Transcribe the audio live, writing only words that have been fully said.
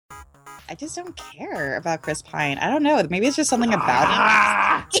I just don't care about Chris Pine. I don't know. Maybe it's just something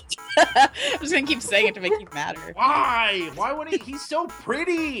about him. I'm just gonna keep saying it to make you madder. Why? Why would he? He's so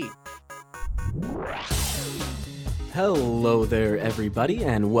pretty. Hello there, everybody,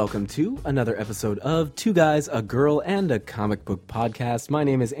 and welcome to another episode of Two Guys, a Girl, and a Comic Book Podcast. My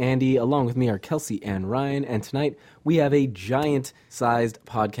name is Andy. Along with me are Kelsey and Ryan, and tonight we have a giant-sized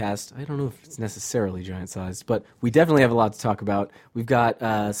podcast. I don't know if it's necessarily giant-sized, but we definitely have a lot to talk about. We've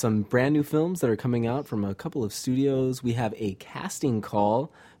got some brand new films that are coming out from a couple of studios. We have a casting call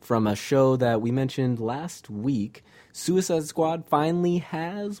from a show that we mentioned last week. Suicide Squad finally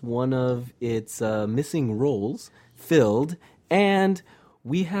has one of its missing roles filled, and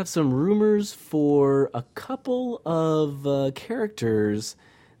we have some rumors for a couple of characters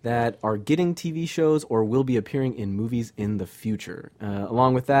that are getting TV shows or will be appearing in movies in the future.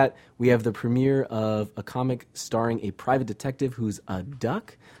 Along with that, we have the premiere of a comic starring a private detective who's a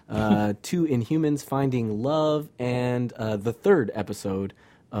duck, two Inhumans finding love, and the third episode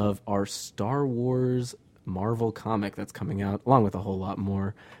of our Star Wars Marvel comic that's coming out, along with a whole lot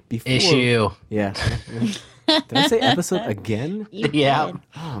more. Issue. Yeah. Did I say episode again? Yeah.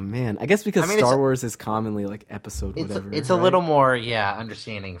 Oh, man. I guess because Star Wars is commonly like episode whatever. It's a little more,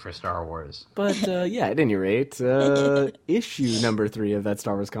 understanding for Star Wars. But, yeah, at any rate, issue number 3 of that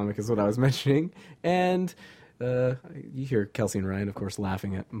Star Wars comic is what I was mentioning. And you hear Kelsey and Ryan, of course,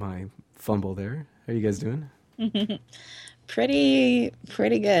 laughing at my fumble there. How are you guys doing? Pretty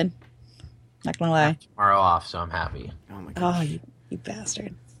good. Not gonna lie. Tomorrow off, so I'm happy. Oh, my gosh. Oh, you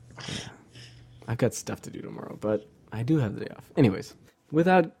bastard. Yeah. I've got stuff to do tomorrow, but I do have the day off. Anyways,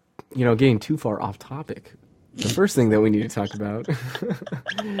 without, getting too far off topic, the first thing that we need to talk about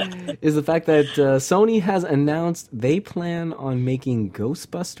is the fact that Sony has announced they plan on making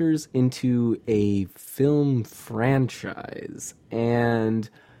Ghostbusters into a film franchise and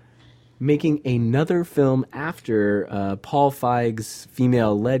making another film after Paul Feig's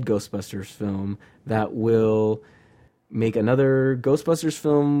female-led Ghostbusters film that will make another Ghostbusters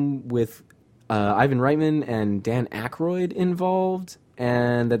film with Ivan Reitman and Dan Aykroyd involved,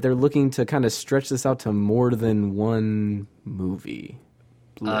 and that they're looking to kind of stretch this out to more than one movie.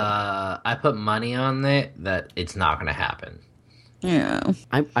 I put money on it that it's not going to happen. Yeah.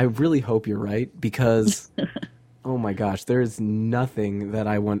 I really hope you're right, because, oh my gosh, there is nothing that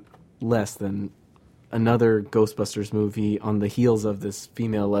I want less than another Ghostbusters movie on the heels of this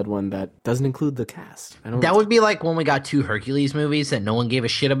female-led one that doesn't include the cast. That would be like when we got 2 Hercules movies that no one gave a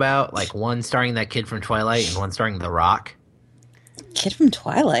shit about, like one starring that kid from Twilight and one starring The Rock. Kid from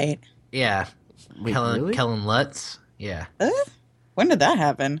Twilight? Yeah. Wait, Kellen really? Lutz. Yeah. When did that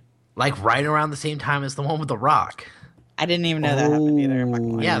happen? Like right around the same time as the one with The Rock. I didn't even know that happened either. I'm not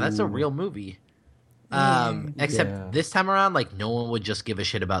gonna lie. Yeah, that's a real movie. Except this time around, like, no one would just give a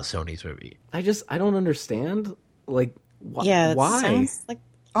shit about Sony's movie. I don't understand. Like, Yeah, why? sounds like,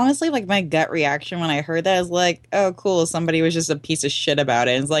 honestly, like, my gut reaction when I heard that is like, oh, cool, somebody was just a piece of shit about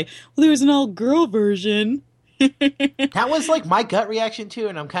it. And it's like, well, there's an all-girl version. That was, like, my gut reaction, too,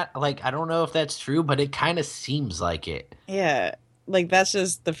 and I'm kind of, like, I don't know if that's true, but it kind of seems like it. Yeah, like, that's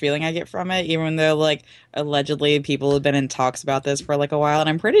just the feeling I get from it, even though, like, allegedly people have been in talks about this for, like, a while. And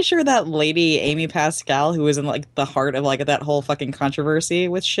I'm pretty sure that lady, Amy Pascal, who was in, like, the heart of, like, that whole fucking controversy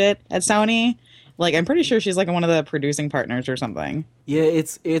with shit at Sony, like, I'm pretty sure she's, like, one of the producing partners or something. Yeah,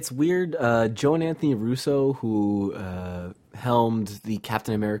 it's weird. Joe and Anthony Russo, who helmed the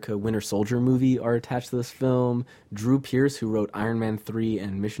Captain America Winter Soldier movie, are attached to this film. Drew Pearce, who wrote Iron Man 3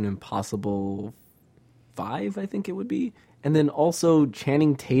 and Mission Impossible 5, I think it would be. And then also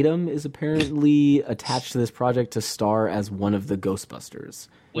Channing Tatum is apparently attached to this project to star as one of the Ghostbusters.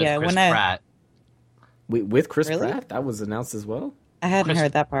 With Yeah, Chris when I- Pratt. Wait, with Chris Really? Pratt? That was announced as well? I hadn't Chris-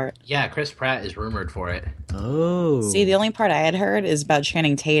 heard that part. Yeah, Chris Pratt is rumored for it. Oh. See, the only part I had heard is about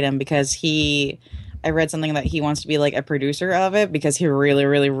Channing Tatum because I read something that he wants to be like a producer of it because he really,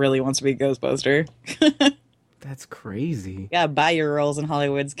 really, really wants to be Ghostbuster. That's crazy. Yeah, buy your roles in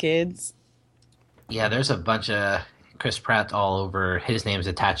Hollywood's kids. Yeah, there's a bunch of Chris Pratt all over. His name's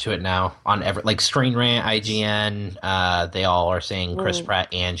attached to it now on like Screen Rant, IGN. They all are saying Chris Well-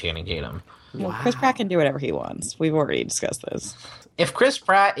 Pratt and Channing Tatum. Well, Chris Pratt can do whatever he wants. We've already discussed this. If Chris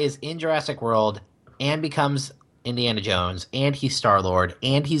Pratt is in Jurassic World and becomes Indiana Jones and he's Star-Lord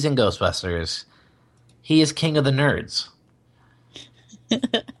and he's in Ghostbusters, he is king of the nerds.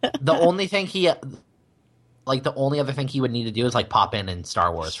 The only thing the only other thing he would need to do is like pop in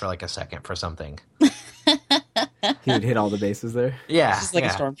Star Wars for like a second for something. He would hit all the bases there. Yeah. Just like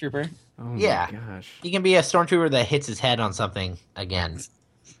yeah. a stormtrooper. Oh my Yeah. gosh. He can be a stormtrooper that hits his head on something again.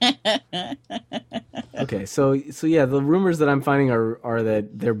 Okay, so yeah, the rumors that I'm finding are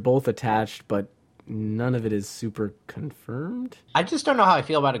that they're both attached, but none of it is super confirmed. I just don't know how I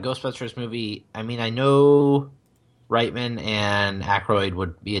feel about a Ghostbusters movie. I mean, I know Reitman and Aykroyd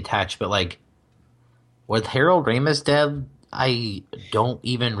would be attached, but like with Harold Ramis dead, I don't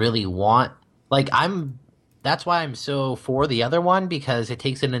even really want. Like, I'm. That's why I'm so for the other one because it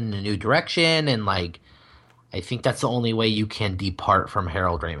takes it in a new direction, and like I think that's the only way you can depart from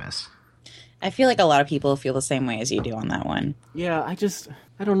Harold Ramis. I feel like a lot of people feel the same way as you do on that one. Yeah, I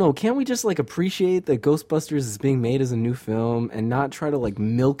don't know. Can't we just like appreciate that Ghostbusters is being made as a new film and not try to like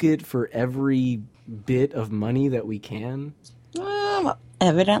milk it for every bit of money that we can?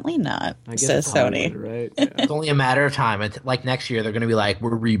 Evidently not, I guess says it's Sony. Hollywood, right? Yeah. It's only a matter of time. It's like next year, they're going to be like,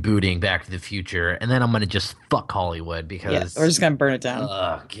 "We're rebooting Back to the Future," and then I'm going to just fuck Hollywood because Yeah, we're just gonna burn it down.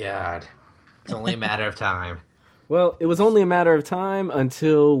 oh god, it's only a matter of time. Well, it was only a matter of time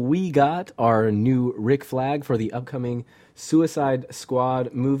until we got our new Rick Flag for the upcoming Suicide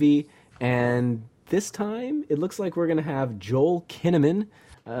Squad movie. And this time, it looks like we're going to have Joel Kinnaman,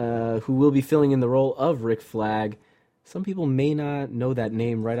 who will be filling in the role of Rick Flag. Some people may not know that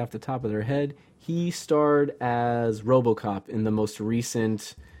name right off the top of their head. He starred as RoboCop in the most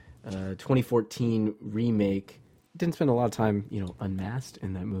recent 2014 remake. Didn't spend a lot of time, unmasked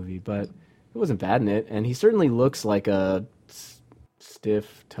in that movie, but it wasn't bad in it, and he certainly looks like a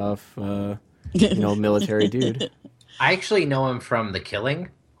stiff, tough, military dude. I actually know him from The Killing,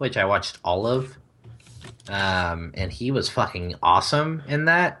 which I watched all of, and he was fucking awesome in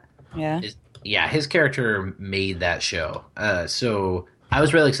that. Yeah. His character made that show. So I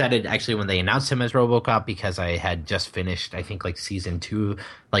was really excited actually when they announced him as RoboCop because I had just finished, I think, like season 2,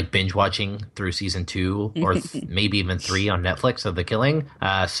 like binge watching through season 2 or maybe even 3 on Netflix of The Killing.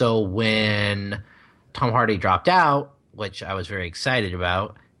 So when Tom Hardy dropped out, which I was very excited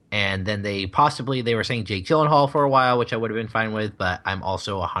about, and then they were saying Jake Gyllenhaal for a while, which I would have been fine with, but I'm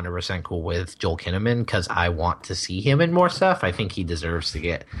also 100% cool with Joel Kinnaman because I want to see him in more stuff. I think he deserves to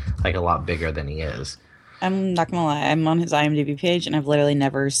get like a lot bigger than he is. I'm not gonna lie, I'm on his IMDb page and I've literally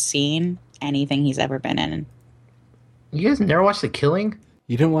never seen anything he's ever been in. You guys never watched The Killing?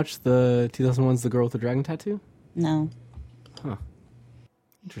 You didn't watch the 2001's The Girl with the Dragon Tattoo? No. Huh.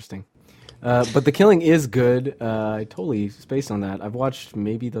 Interesting. But The Killing is good. I totally spaced on that. I've watched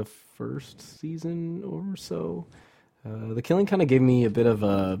maybe the first season or so. The Killing kind of gave me a bit of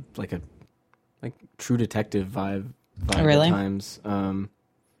a True Detective vibe Really? at times.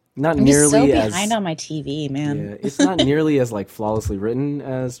 Not I'm nearly just so as behind on my TV, man. Yeah, it's not nearly as like flawlessly written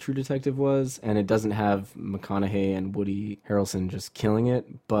as True Detective was, and it doesn't have McConaughey and Woody Harrelson just killing it,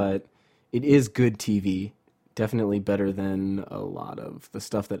 but it is good TV. Definitely better than a lot of the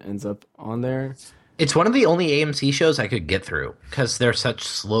stuff that ends up on there. It's one of the only AMC shows I could get through because they're such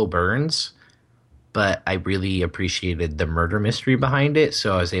slow burns, but I really appreciated the murder mystery behind it,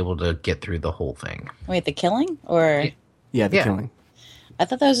 so I was able to get through the whole thing. Wait, The Killing? Or Yeah, The Killing. I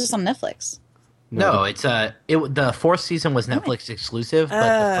thought that was just on Netflix. No, it's the fourth season was Netflix exclusive,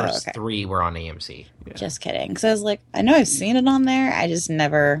 but the first okay. 3 were on AMC. Yeah. Just kidding. Because I was like, I know I've seen it on there. I just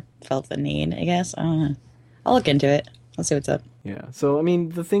never felt the need, I guess. I don't know. I'll look into it. Let's see what's up. Yeah. So, I mean,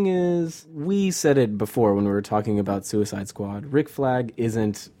 the thing is, we said it before when we were talking about Suicide Squad. Rick Flag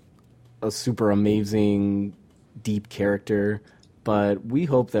isn't a super amazing, deep character, but we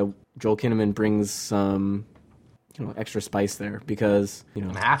hope that Joel Kinnaman brings some extra spice there because,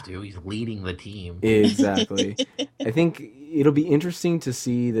 Don't have to. He's leading the team. Exactly. I think it'll be interesting to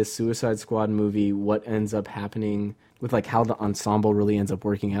see this Suicide Squad movie, what ends up happening with like how the ensemble really ends up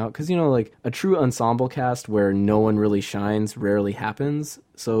working out. Because, like a true ensemble cast where no one really shines rarely happens.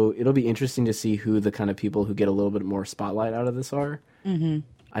 So it'll be interesting to see who the kind of people who get a little bit more spotlight out of this are. Mm-hmm.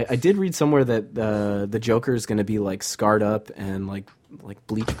 I did read somewhere that the Joker is going to be like scarred up and like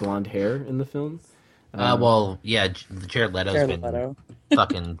bleach blonde hair in the film. Jared Leto's been Leto.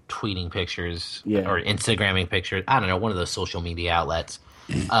 fucking tweeting pictures or Instagramming pictures. I don't know, one of those social media outlets.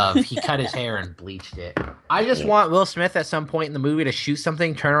 He cut his hair and bleached it. I just want Will Smith at some point in the movie to shoot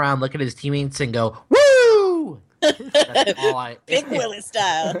something, turn around, look at his teammates, and go, "Woo!" That's all Big Willie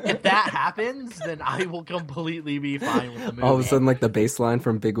style. If that happens, then I will completely be fine with the movie. All of a sudden, like the bass line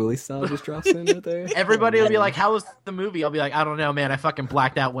from Big Willie Style just drops in right there. Everybody will be like, "How was the movie?" I'll be like, "I don't know, man. I fucking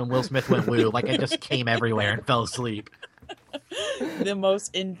blacked out when Will Smith went woo. Like I just came everywhere and fell asleep." The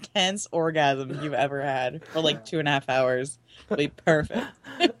most intense orgasm you've ever had for like 2.5 hours. It'll be perfect.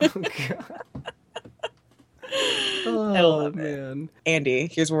 Oh, I love it. man. Andy,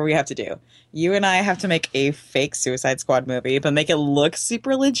 here's what we have to do. You and I have to make a fake Suicide Squad movie, but make it look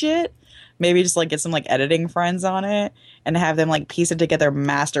super legit. Maybe just like get some like editing friends on it, and have them like piece it together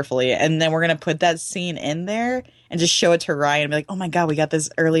masterfully. And then we're gonna put that scene in there and just show it to Ryan and be like, oh my God, we got this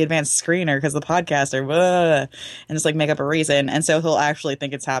early advanced screener because the podcaster, blah, and just like make up a reason. And so he'll actually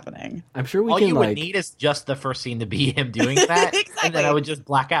think it's happening. I'm sure we All can you like. would need is just the first scene to be him doing that, Exactly. and then I would just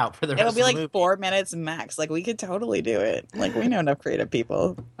black out for the rest It'll of be the like movie. 4 minutes max. Like we could totally do it. Like we know enough creative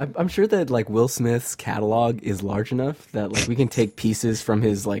people. I'm sure that like Will Smith's catalog is large enough that like we can take pieces from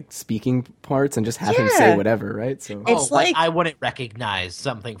his like speaking parts and just have him say Yeah. whatever, right? So It's like like- I wouldn't recognize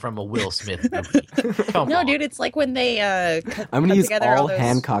something from a Will Smith movie. Come No, on. dude, it's like when they I'm gonna use together all those-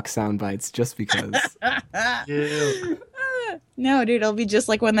 Hancock sound bites just because. Ew. No, dude, it'll be just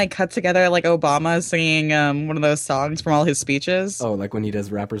like when they cut together like Obama singing one of those songs from all his speeches. Oh, like when he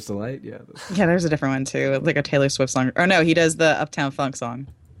does Rapper's Delight, yeah. Yeah, there's a different one too, like a Taylor Swift song. Or no, he does the Uptown Funk song.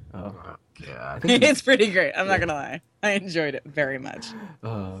 Oh, God. It's pretty great. I'm not gonna lie, I enjoyed it very much.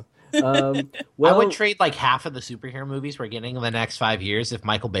 well, I would trade like half of the superhero movies we're getting in the next 5 years if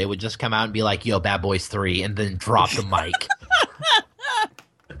Michael Bay would just come out and be like, yo, Bad Boys 3, and then drop the mic.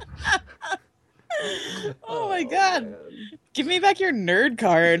 Oh my God, give me back your nerd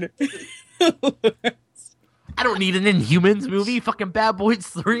card. I don't need an Inhumans movie. Fucking Bad Boys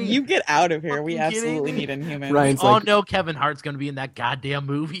 3. You get out of here. We Fucking kidding absolutely me? need Inhumans. Ryan's all like, know Kevin Hart's going to be in that goddamn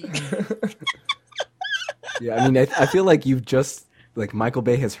movie. yeah. I mean, I feel like you've just like Michael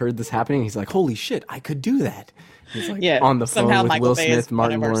Bay has heard this happening. He's like, holy shit, I could do that. He's like Yeah, on the phone somehow with Michael Will Bay is Smith, one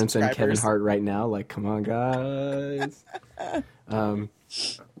Martin of our Lawrence, and Kevin subscribers. Hart right now. Like, come on, guys.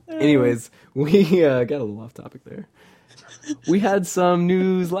 Anyways, we got a little off topic there. We had some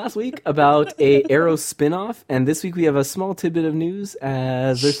news last week about a Arrow spinoff, and this week we have a small tidbit of news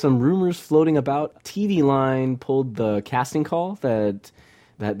as there's some rumors floating about. TV Line pulled the casting call that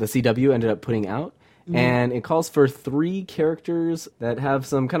the CW ended up putting out, and it calls for 3 characters that have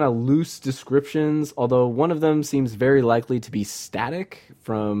some kind of loose descriptions, although one of them seems very likely to be Static,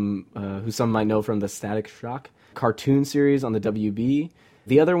 from who some might know from the Static Shock cartoon series on the WB.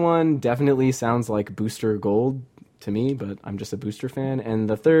 The other one definitely sounds like Booster Gold to me, but I'm just a Booster fan. And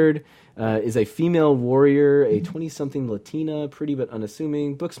the third is a female warrior, a 20-something Latina, pretty but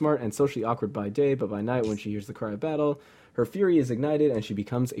unassuming, book smart and socially awkward by day, but by night when she hears the cry of battle, her fury is ignited and she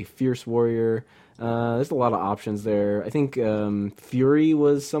becomes a fierce warrior. There's a lot of options there. I think Fury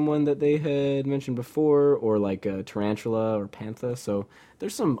was someone that they had mentioned before, or like Tarantula or Panther, so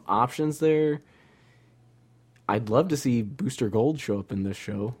there's some options there. I'd love to see Booster Gold show up in this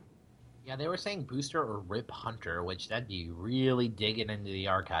show. Yeah, they were saying Booster or Rip Hunter, which that'd be really digging into the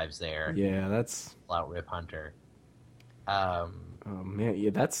archives there. Yeah, that's... Out Rip Hunter. Oh man,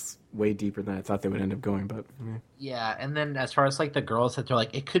 yeah, that's way deeper than I thought they would end up going, but... Yeah, and then as far as like the girls that they're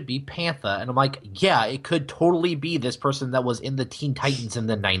like, it could be Panther, and I'm like, yeah, it could totally be this person that was in the Teen Titans in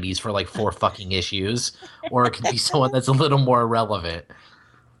the 90s for like 4 fucking issues, or it could be someone that's a little more relevant.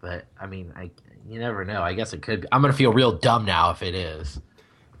 But I mean, you never know. I guess it could be. I'm gonna feel real dumb now if it is.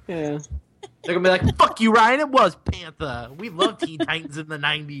 Yeah. They're gonna be like, fuck you, Ryan, it was Panther. We loved Teen Titans in the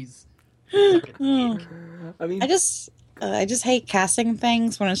 90s. I mean... I just hate casting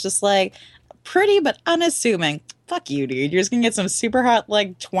things when it's just like pretty but unassuming. Fuck you, dude. You're just gonna get some super hot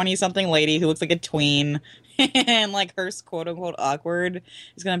like 20-something lady who looks like a tween, and like her quote unquote awkward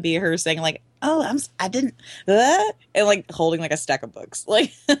is gonna be her saying like, "Oh, I didn't," and like holding like a stack of books.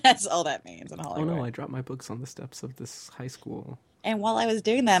 Like that's all that means in Oh Hollywood. no, I dropped my books on the steps of this high school. And while I was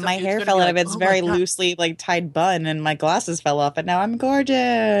doing that, Some my dude's hair gonna fell be out like, of its "Oh my very God." loosely like tied bun, and my glasses fell off, and now I'm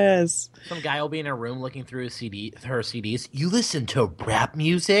gorgeous. Some guy will be in a room looking through her CDs. You listen to rap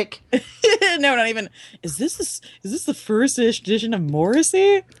music? No, not even. Is this the first edition of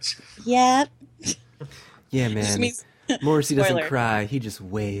Morrissey? Yeah. Yeah, Just man. means- Morrissey doesn't Spoiler. cry; he just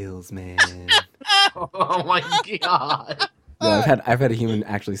wails, man. Oh my god. Yeah, I've had a human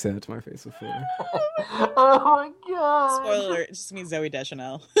actually say that to my face before. Oh my god. Spoiler, it just means Zoe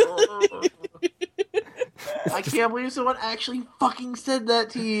Deschanel. I can't believe someone actually fucking said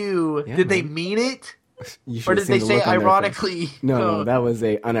that to you. Yeah, Did they man. mean it? You Or should've did they seen the say look on their face. ironically? No, that was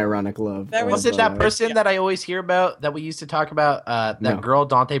a unironic love. That Was of, it that person that I always hear about that we used to talk about? That No. girl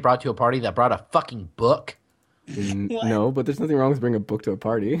Dante brought to a party that brought a fucking book? What? No, but there's nothing wrong with bringing a book to a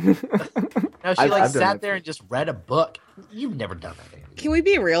party. No, she I've done sat that there too. and just read a book. You've never done that, Andy. Can we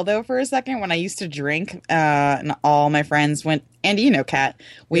be real though for a second? When I used to drink, and all my friends went, and you know, Kat,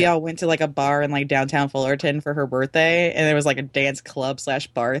 we all went to like a bar in like downtown Fullerton for her birthday, and there was like a dance club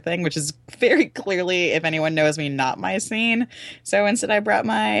 / bar thing, which is very clearly, if anyone knows me, not my scene. So instead, I brought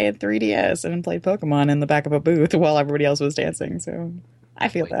my 3DS and played Pokemon in the back of a booth while everybody else was dancing. So I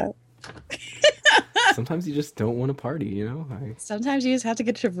feel Wait. that. Sometimes you just don't want to party, you know? Sometimes you just have to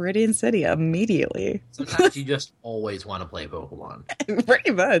get to Viridian City immediately. Sometimes you just always want to play Pokemon.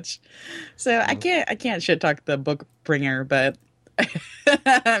 Pretty much. So I can't shit talk the book bringer, but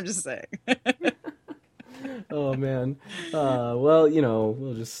I'm just saying. Oh, man. Well, you know,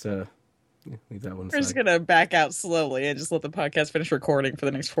 we'll just leave that one aside. We're just going to back out slowly and just let the podcast finish recording for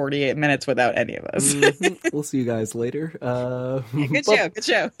the next 48 minutes without any of us. We'll see you guys later. Good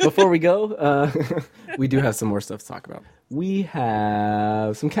show. Before we go, we do have some more stuff to talk about. We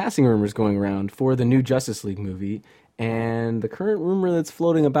have some casting rumors going around for the new Justice League movie, and the current rumor that's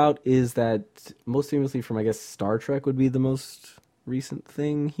floating about is that, most famously from, I guess, Star Trek would be the most recent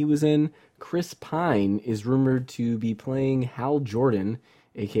thing he was in. Chris Pine is rumored to be playing Hal Jordan,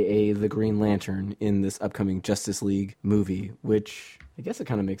 aka the Green Lantern, in this upcoming Justice League movie, which I guess it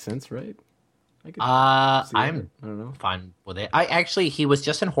kind of makes sense, right? I'm I don't know. fine with it. He was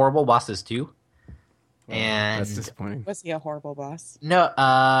just in Horrible Bosses too. And that's disappointing. Was he a horrible boss?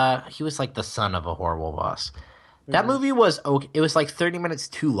 No, he was like the son of a horrible boss. That movie was okay. It was like 30 minutes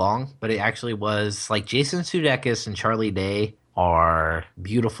too long, but it actually was like Jason Sudeikis and Charlie Day are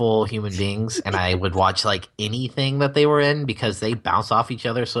beautiful human beings, and I would watch like anything that they were in because they bounce off each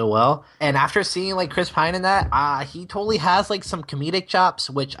other so well. And after seeing like Chris Pine in that, he totally has like some comedic chops,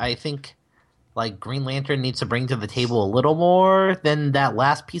 which I think like Green Lantern needs to bring to the table a little more than that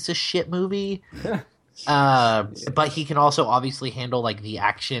last piece of shit movie. But he can also obviously handle like the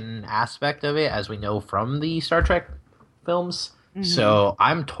action aspect of it, as we know from the Star Trek films. Mm-hmm. So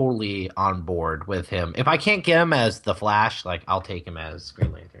I'm totally on board with him. If I can't get him as the Flash, like I'll take him as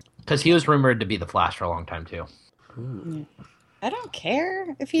Green Lantern, because he was rumored to be the Flash for a long time too. Ooh. I don't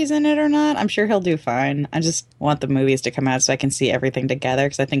care if he's in it or not. I'm sure he'll do fine. I just want the movies to come out so I can see everything together,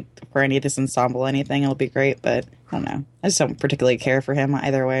 because I think for any of this ensemble anything it'll be great, but I don't know. I just don't particularly care for him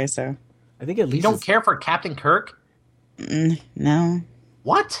either way. So I think at least you don't care for Captain Kirk? No.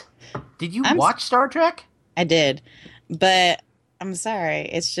 What? Did you watch Star Trek? I did, but I'm sorry.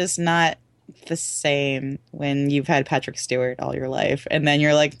 It's just not the same when you've had Patrick Stewart all your life, and then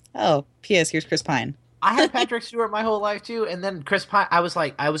you're like, oh, P.S. Here's Chris Pine. I had Patrick Stewart my whole life too, and then Chris Pine. I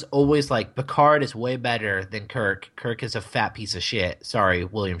was always like, Picard is way better than Kirk. Kirk is a fat piece of shit. Sorry,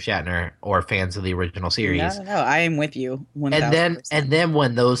 William Shatner or fans of the original series. No, I am with you. 1,000%. And then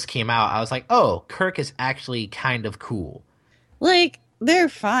when those came out, I was like, oh, Kirk is actually kind of cool. Like, they're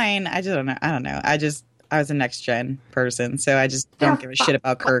fine. I just don't know. I don't know. I was a next gen person, so I just don't give a shit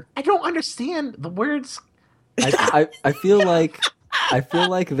about Kirk. I don't understand the words. I feel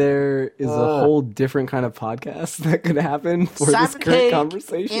like there is a whole different kind of podcast that could happen for this Kirk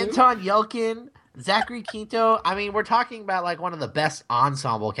conversation. Anton Yelkin, Zachary Quinto. I mean, we're talking about like one of the best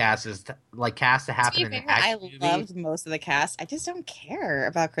ensemble casts to happen in an action movie. I loved most of the cast. I just don't care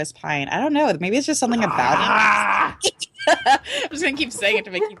about Chris Pine. I don't know. Maybe it's just something about him. I'm just gonna keep saying it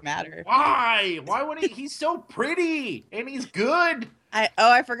to make you madder. Why? Why would he? He's so pretty and he's good.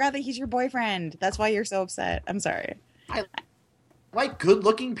 I forgot that he's your boyfriend. That's why you're so upset. I'm sorry. I like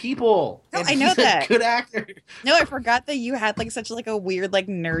good-looking people. No, I know that. Good actor. No, I forgot that you had like such like a weird like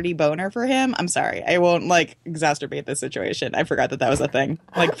nerdy boner for him. I'm sorry. I won't like exacerbate the situation. I forgot that was a thing.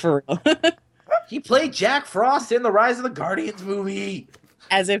 Like for real. He played Jack Frost in the Rise of the Guardians movie.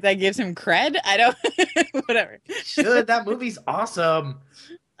 As if that gives him cred. I don't. Whatever. Should. That movie's awesome.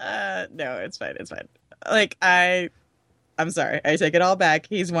 No, it's fine. It's fine. Like I'm sorry. I take it all back.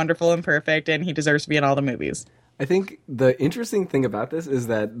 He's wonderful and perfect, and he deserves to be in all the movies. I think the interesting thing about this is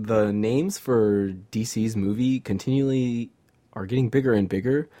that the names for DC's movie continually are getting bigger and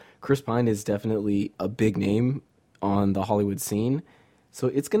bigger. Chris Pine is definitely a big name on the Hollywood scene. So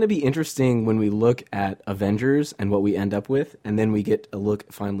it's going to be interesting when we look at Avengers and what we end up with, and then we get a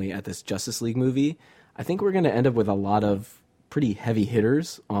look finally at this Justice League movie. I think we're going to end up with a lot of pretty heavy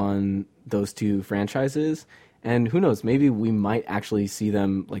hitters on those two franchises. And who knows, maybe we might actually see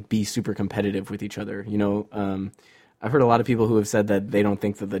them like be super competitive with each other. You know, I've heard a lot of people who have said that they don't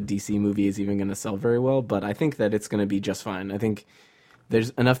think that the DC movie is even going to sell very well, but I think that it's going to be just fine. I think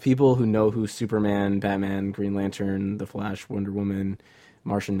there's enough people who know who Superman, Batman, Green Lantern, The Flash, Wonder Woman,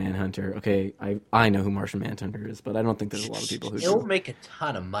 Martian Manhunter. Okay, I know who Martian Manhunter is, but I don't think there's a lot of people who It'll make a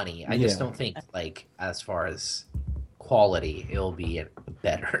ton of money. I just don't think, like, as far as quality, it'll be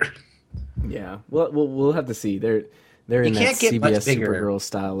better. Yeah, well, we'll have to see. They're in that CBS Supergirl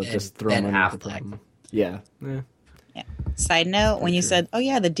style of just throwing money at the problem. Yeah. Side note, when you said, oh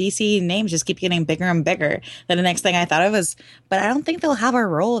yeah, the DC names just keep getting bigger and bigger, then the next thing I thought of was, but I don't think they'll have a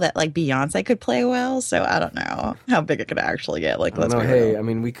role that like Beyonce could play well, so I don't know how big it could actually get. Like, let's hey, I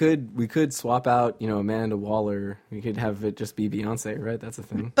mean, we could swap out, Amanda Waller. We could have it just be Beyonce, right? That's a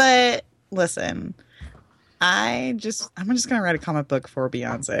thing. But Listen, I'm just gonna write a comic book for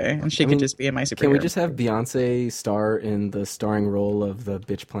Beyonce, and she I could mean, just be in my can we superhero. just have Beyonce star in the starring role of the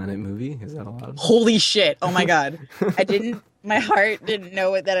Bitch Planet movie? Is that allowed? Holy shit! Oh my god, I didn't. My heart didn't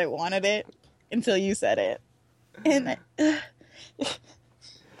know it that it wanted it until you said it, and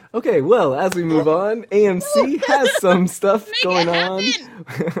Okay, well, as we move on, AMC has some stuff make going it on.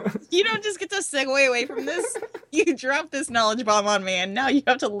 happen. You don't just get to segue away from this. You drop this knowledge bomb on me, and now you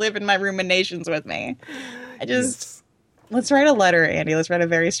have to live in my ruminations with me. I just Yes. Let's write a letter, Andy. Let's write a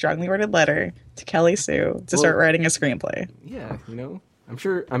very strongly worded letter to Kelly Sue to start Well- writing a screenplay. Yeah,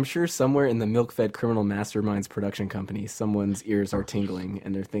 I'm sure somewhere in the Milk-Fed Criminal Masterminds production company, someone's ears are tingling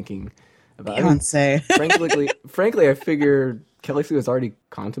and they're thinking about. I mean, Beyonce. frankly, I figured Kelly Sue has already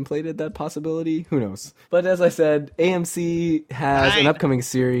contemplated that possibility. Who knows? But as I said, AMC has an Fine. upcoming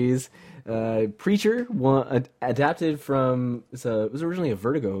series. Preacher, adapted from it was originally a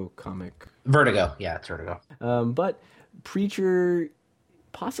Vertigo comic, Vertigo. Yeah, it's Vertigo. but Preacher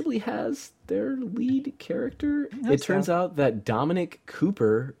possibly has their lead character. hope It turns out that Dominic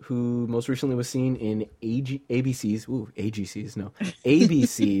Cooper, who most recently was seen in ABC's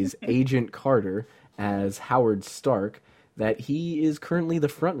Agent Carter as Howard Stark, that he is currently the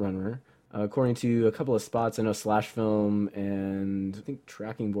frontrunner. According to a couple of spots, I know Slash Film and I think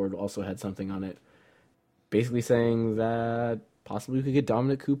Tracking Board also had something on it, basically saying that possibly we could get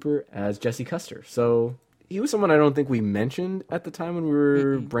Dominic Cooper as Jesse Custer. So he was someone I don't think we mentioned at the time when we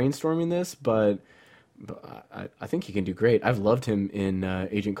were brainstorming this, but I think he can do great. I've loved him in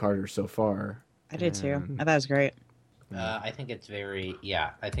Agent Carter so far. I did too. I thought it was great. I think it's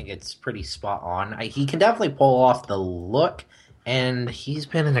I think it's pretty spot on. He can definitely pull off the look, and he's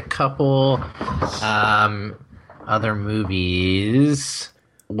been in a couple other movies.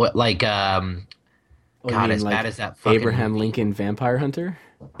 What, like, Oh, you God, mean as like bad as that fucking Abraham movie. Lincoln Vampire Hunter?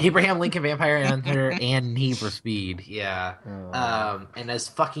 Abraham Lincoln Vampire Hunter and Need for Speed, yeah. And as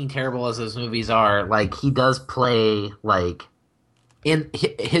fucking terrible as those movies are, like, he does play, like, in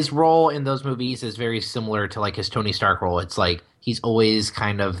his role in those movies is very similar to, like, his Tony Stark role. It's like he's always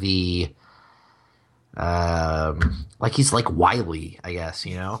kind of the like, he's like Wily, I guess,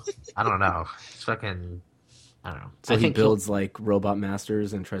 you know. I don't know. It's fucking, I don't know. So I he think builds like robot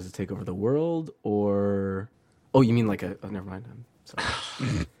masters and tries to take over the world, or oh, you mean like a? Oh, never mind. I'm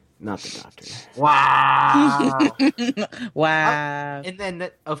sorry, not the Doctor. Wow. Wow. And then,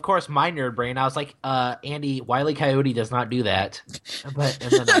 of course, my nerd brain, I was like, Andy, Wile E. Coyote does not do that.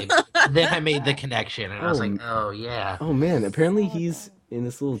 Then I made the connection, and I was Oh. like, oh, yeah. Oh man, apparently he's in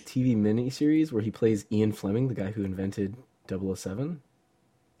this little TV miniseries where he plays Ian Fleming, the guy who invented 007.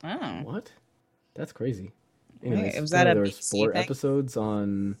 Oh. What? That's crazy. Anyways, was that a there was BBC 4 thing? episodes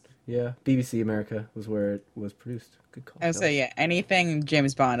on BBC America was where it was produced. Good call. I would Kelly. say, yeah, anything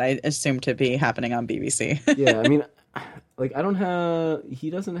James Bond, I assume to be happening on BBC. Yeah, I mean, like he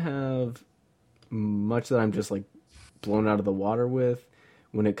doesn't have much that I'm just like blown out of the water with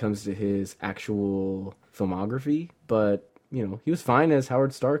when it comes to his actual filmography, but you know, he was fine as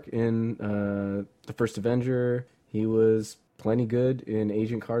Howard Stark in the first Avenger. He was plenty good in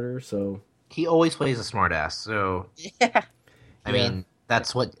Agent Carter, so He always plays a smartass, so, Yeah. I mean,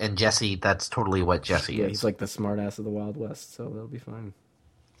 that's what, and Jesse, that's totally what Jesse yeah, is. he's like the smartass of the Wild West, so that'll be fine.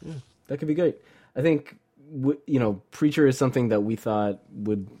 Yeah, that could be great. I think Preacher is something that we thought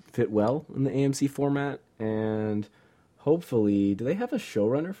would fit well in the AMC format, and hopefully, do they have a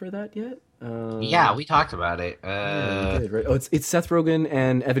showrunner for that yet? Yeah, we talked about it. Yeah, we did, right? Oh, it's Seth Rogen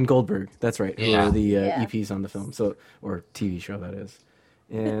and Evan Goldberg. That's right. Who Yeah. are the EPs on the film, or TV show that is.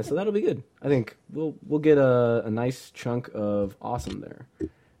 And so that'll be good. I think we'll get a nice chunk of awesome there.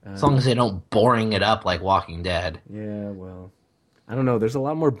 As long as they don't boring it up like Walking Dead. Yeah, well, I don't know. There's a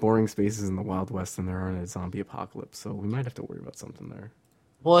lot more boring spaces in the Wild West than there are in a zombie apocalypse, so we might have to worry about something there.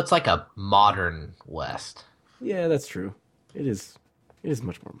 Well, it's like a modern West. Yeah, that's true. It is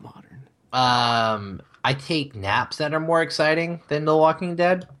much more modern. I take naps that are more exciting than The Walking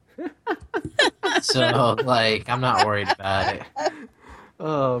Dead. So, like, I'm not worried about it.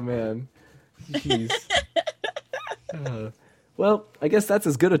 Oh man, jeez. Well, I guess that's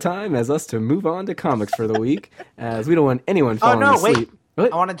as good a time as us to move on to comics for the week, as we don't want anyone falling no, asleep. wait.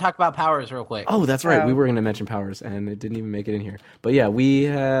 What? I want to talk about Powers real quick. Oh, that's right. Oh. We were going to mention Powers, and it didn't even make it in here. But yeah, we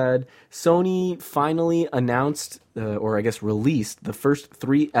had Sony finally announced, or I guess released, the first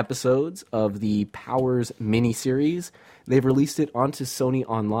 3 episodes of the Powers miniseries. They've released it onto Sony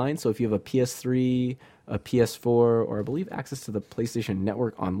Online, so if you have a PS3, a PS4, or I believe access to the PlayStation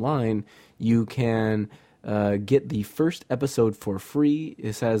Network Online, you can get the first episode for free.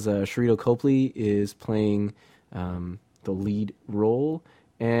 It says Sharito Copley is playing the lead role,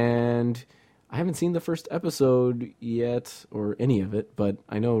 and and I haven't seen the first episode yet, or any of it, but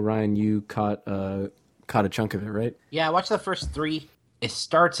I know, Ryan, you caught a chunk of it, right? Yeah, I watched the first 3. It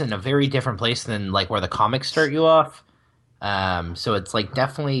starts in a very different place than like where the comics start you off. So it's like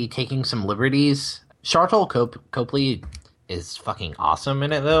definitely taking some liberties. Charlton Copley is fucking awesome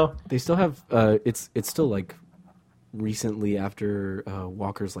in it, though. They still have it's still like recently after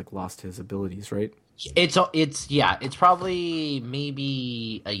Walker's like lost his abilities, right? It's probably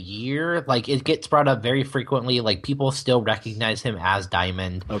maybe a year. Like it gets brought up very frequently. Like people still recognize him as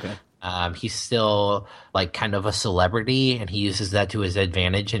Diamond. Okay. He's still like kind of a celebrity, and he uses that to his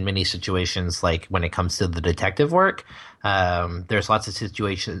advantage in many situations. Like when it comes to the detective work, there's lots of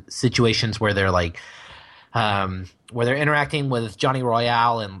situations where they're like, where they're interacting with Johnny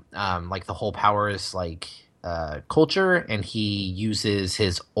Royale and like the whole Powers like culture, and he uses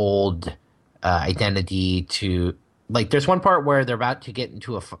his old identity to like. There's one part where they're about to get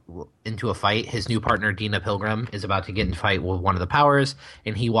into a fight. His new partner Dina Pilgrim is about to get in a fight with one of the Powers,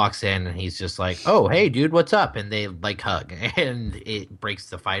 and he walks in and he's just like, "Oh, hey, dude, what's up?" And they like hug, and it breaks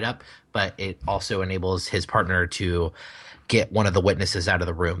the fight up, but it also enables his partner to get one of the witnesses out of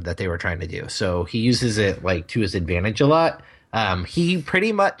the room that they were trying to do. So he uses it like to his advantage a lot. He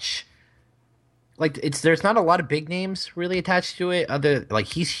pretty much like there's not a lot of big names really attached to it. Other like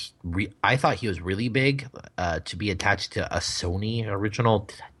I thought he was really big to be attached to a Sony original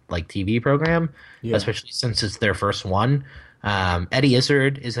like TV program, especially since it's their first one. Eddie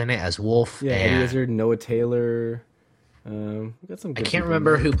Izzard is in it as Wolf. Yeah, Eddie Izzard, Noah Taylor. We got some. I can't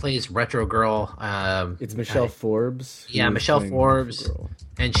remember who plays Retro Girl. It's Michelle Forbes. Yeah, Michelle Forbes,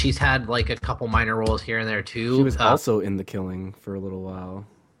 and she's had like a couple minor roles here and there too. She was also in The Killing for a little while.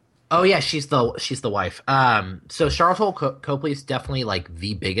 Oh yeah, she's the wife. So Charlton Copley is definitely like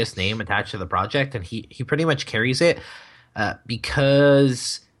the biggest name attached to the project, and he pretty much carries it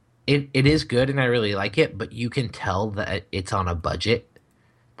because it is good and I really like it, but you can tell that it's on a budget.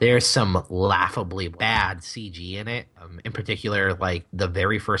 There's some laughably bad CG in it. In particular, like the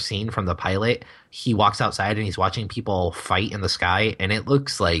very first scene from the pilot, he walks outside and he's watching people fight in the sky, and it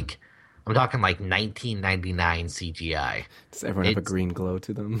looks like, I'm talking like 1999 CGI. Does everyone have a green glow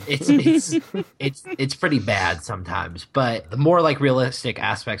to them? It's pretty bad sometimes, but the more like realistic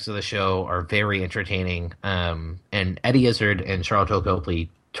aspects of the show are very entertaining. And Eddie Izzard and Charlton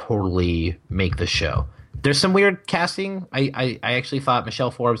Copley totally make the show. There's some weird casting. I actually thought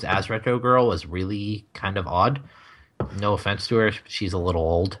Michelle Forbes as Retro Girl was really kind of odd. No offense to her, she's a little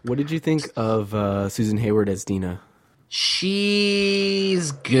old. What did you think of Susan Hayward as Dina?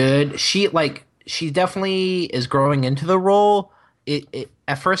 She's good. She definitely is growing into the role. It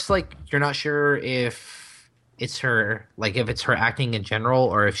at first, like, you're not sure if it's her, like if it's her acting in general,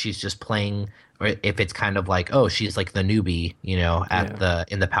 or if she's just playing, or if it's kind of like, oh, she's like the newbie, you know,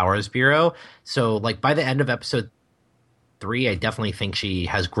 in the Powers Bureau. So like by the end of episode 3, I definitely think she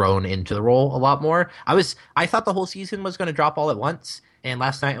has grown into the role a lot more. I thought the whole season was going to drop all at once. And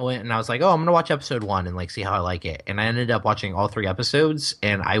last night I went and I was like, oh, I'm going to watch episode 1 and like see how I like it. And I ended up watching all 3 episodes,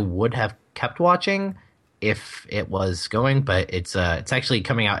 and I would have kept watching if it was going, but it's actually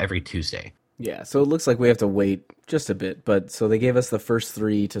coming out every Tuesday. Yeah, so it looks like we have to wait just a bit. But so they gave us the first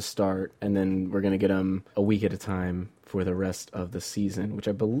 3 to start, and then we're going to get them a week at a time for the rest of the season, which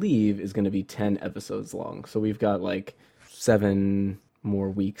I believe is going to be 10 episodes long. So we've got like 7 more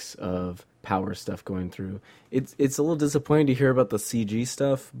weeks of Power stuff going through. It's a little disappointing to hear about the CG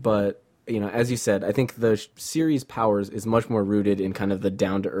stuff, but you know, as you said, I think the series Powers is much more rooted in kind of the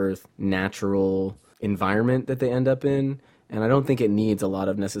down-to-earth, natural environment that they end up in, and I don't think it needs a lot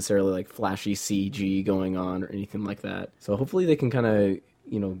of necessarily like flashy CG going on or anything like that. So hopefully they can kind of,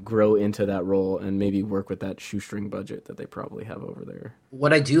 you know, grow into that role and maybe work with that shoestring budget that they probably have over there.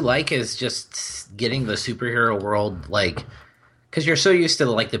 What I do like is just getting the superhero world, like, because you're so used to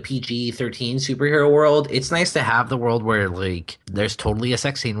like the PG-13 superhero world. It's nice to have the world where like there's totally a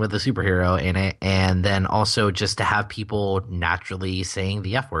sex scene with a superhero in it, and then also just to have people naturally saying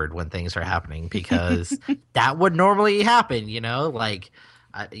the F word when things are happening, because that would normally happen, you know, like,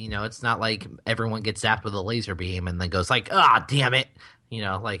 you know, it's not like everyone gets zapped with a laser beam and then goes like, ah, damn it. You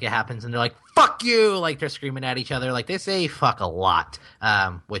know, like it happens and they're like, fuck you. Like they're screaming at each other. Like they say fuck a lot,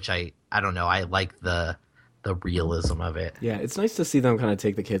 which I don't know. I like the realism of it. Yeah, it's nice to see them kind of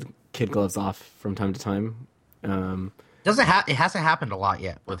take the kid gloves off from time to time. It hasn't happened a lot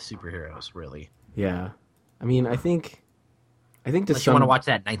yet with superheroes, really. Yeah, I mean, I think unless you want to watch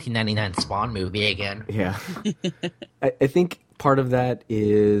that 1999 Spawn movie again. Yeah, I think part of that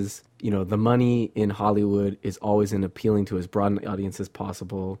is the money in Hollywood is always in appealing to as broad an audience as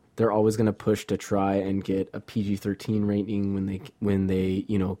possible. They're always going to push to try and get a PG-13 rating when they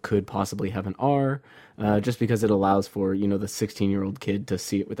could possibly have an R, just because it allows for, the 16-year-old kid to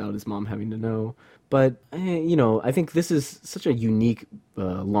see it without his mom having to know. But, I think this is such a unique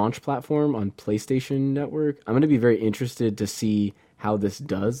launch platform on PlayStation Network. I'm going to be very interested to see how this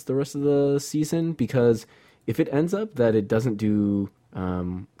does the rest of the season, because if it ends up that it doesn't do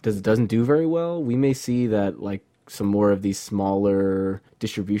very well, we may see that like some more of these smaller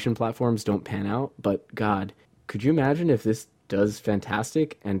distribution platforms don't pan out. But God, could you imagine if this does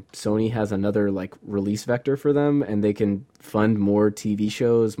fantastic and Sony has another like release vector for them and they can fund more TV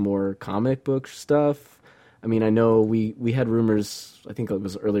shows, more comic book stuff? I mean, I know we had rumors, I think it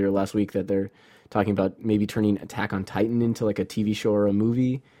was earlier last week, that they're talking about maybe turning Attack on Titan into like a TV show or a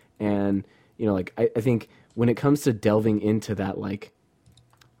movie. And, I think when it comes to delving into that like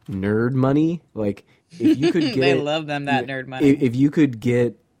nerd money, like if you could get they love them that nerd money. If you could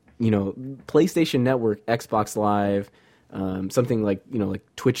get, PlayStation Network, Xbox Live, something like like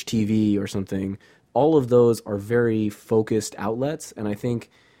Twitch TV or something, all of those are very focused outlets. And I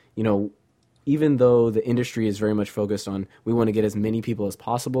think, even though the industry is very much focused on, we want to get as many people as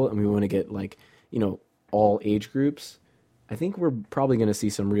possible and we want to get like, all age groups, I think we're probably going to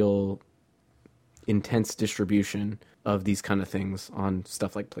see some real intense distribution of these kind of things on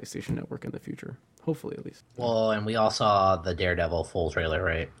stuff like PlayStation Network in the future. Hopefully, at least. Well, and we all saw the Daredevil full trailer,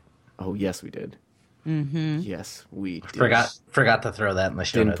 right? Oh, yes, we did. Mm-hmm. Yes, we did. Forgot to throw that in the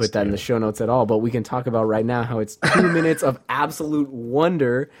show notes. Didn't put that in the show notes at all, but we can talk about right now how it's 2 minutes of absolute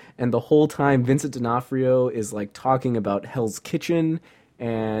wonder, and the whole time Vincent D'Onofrio is like talking about Hell's Kitchen,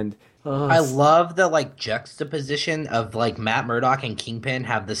 and I love the like juxtaposition of like Matt Murdock and Kingpin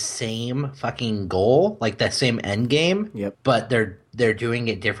have the same fucking goal, like the same end game. Yep. But they're doing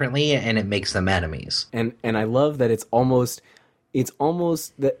it differently, and it makes them enemies. And I love that it's almost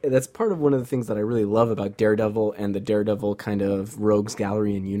that's part of one of the things that I really love about Daredevil and the Daredevil kind of rogues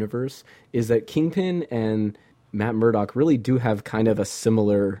gallery and universe is that Kingpin and Matt Murdock really do have kind of a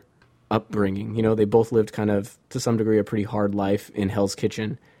similar upbringing. They both lived kind of to some degree a pretty hard life in Hell's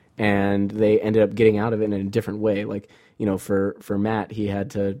Kitchen, and they ended up getting out of it in a different way. Like, for Matt, he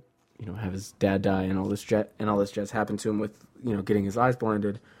had to, have his dad die and all this jazz happened to him with, getting his eyes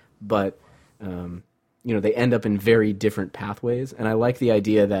blinded. But, they end up in very different pathways. And I like the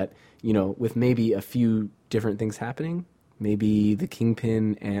idea that, with maybe a few different things happening, maybe the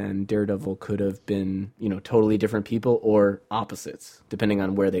Kingpin and Daredevil could have been, totally different people or opposites, depending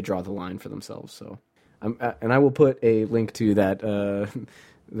on where they draw the line for themselves. So, and I will put a link to that,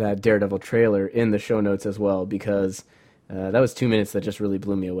 that Daredevil trailer in the show notes as well, because that was 2 minutes that just really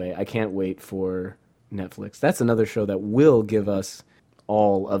blew me away. I can't wait for Netflix. That's another show that will give us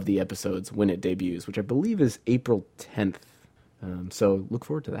all of the episodes when it debuts, which I believe is April 10th. So look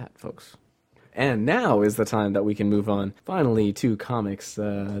forward to that, folks. And now is the time that we can move on, finally, to comics,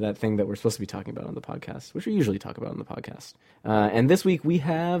 that thing that we're supposed to be talking about on the podcast, which we usually talk about on the podcast. And this week we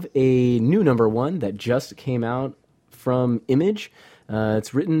have a new #1 that just came out from Image.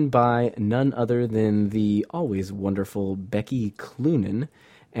 It's written by none other than the always wonderful Becky Cloonan,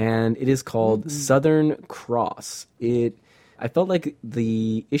 and it is called Southern Cross. I felt like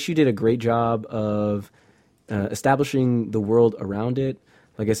the issue did a great job of establishing the world around it.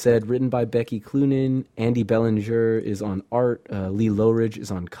 Like I said, written by Becky Cloonan, Andy Bellinger is on art, Lee Lowridge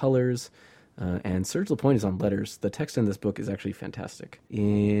is on colors, and Serge Lapointe is on letters. The text in this book is actually fantastic.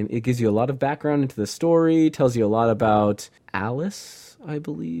 And it gives you a lot of background into the story, tells you a lot about Alice, I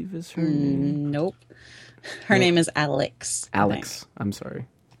believe is her name. Nope. Her name is Alex. Alex. I'm sorry.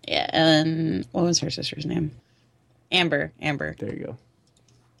 Yeah, and what was her sister's name? Amber. There you go.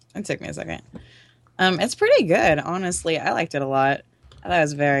 It took me a second. It's pretty good, honestly. I liked it a lot. I thought it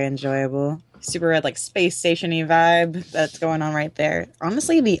was very enjoyable. Super red, like space station-y vibe that's going on right there.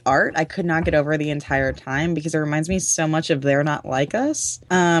 Honestly, the art I could not get over the entire time because it reminds me so much of They're Not Like Us.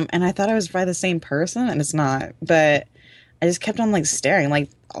 And I thought I was by the same person, and it's not. But I just kept on like staring. Like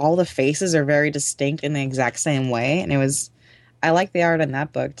all the faces are very distinct in the exact same way, and I like the art in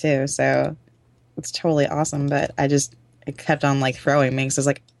that book too. So it's totally awesome. But it kept on like throwing me. So I was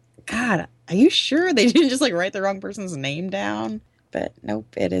like, God, are you sure they didn't just like write the wrong person's name down? But nope,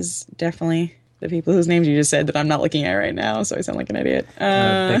 it is definitely the people whose names you just said that I'm not looking at right now, so I sound like an idiot.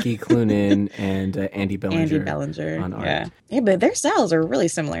 Becky Cloonan and Andy Bellinger. Andy Bellinger on art. Yeah, but their styles are really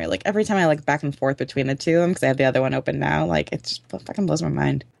similar. Like every time I look back and forth between the two of them, because I have the other one open now, like it just fucking blows my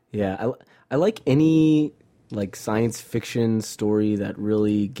mind. Yeah, I like any like science fiction story that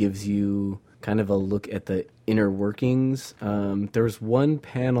really gives you kind of a look at the inner workings. There was one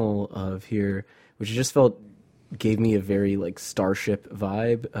panel of here which I just felt gave me a very like Starship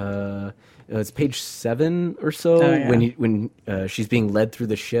vibe. It's page 7 or so. Oh, yeah. when she's being led through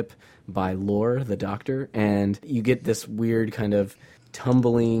the ship by Lore, the doctor, and you get this weird kind of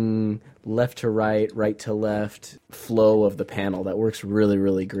tumbling left to right, right to left flow of the panel that works really,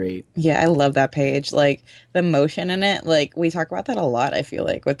 really great. Yeah, I love that page. Like the motion in it, like we talk about that a lot, I feel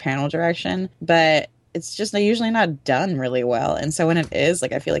like, with panel direction, but it's just usually not done really well. And so when it is,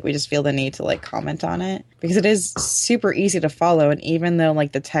 like I feel like we just feel the need to like comment on it because it is super easy to follow. And even though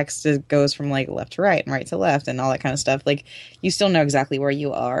like the text goes from like left to right and right to left and all that kind of stuff, like you still know exactly where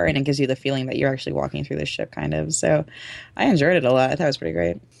you are, and it gives you the feeling that you're actually walking through the ship kind of. So I enjoyed it a lot. I thought it was pretty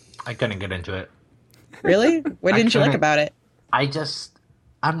great. I couldn't get into it. Really? What didn't you like about it?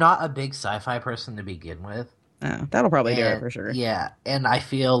 I'm not a big sci-fi person to begin with. Oh, that'll probably do it for sure. Yeah, and I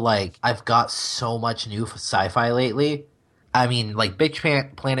feel like I've got so much new sci-fi lately. I mean, like Big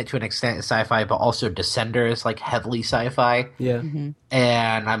Planet to an extent is sci-fi, but also Descender is like heavily sci-fi. Yeah. Mm-hmm.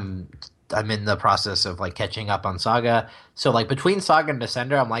 And I'm in the process of like catching up on Saga. So like between Saga and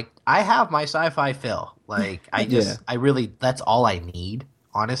Descender, I'm like, I have my sci-fi fill. Like I really that's all I need,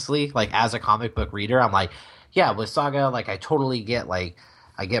 honestly. Like as a comic book reader, I'm like, yeah, with Saga, like I totally get like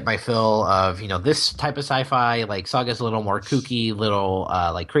I get my fill of, this type of sci-fi. Like Saga's a little more kooky, little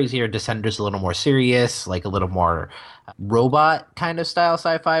like crazier. Descender's a little more serious, like a little more robot kind of style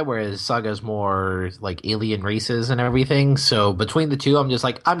sci-fi, whereas Saga's more like alien races and everything. So between the two, I'm just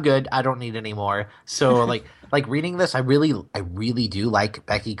like, I'm good. I don't need any more. So like reading this, I really do like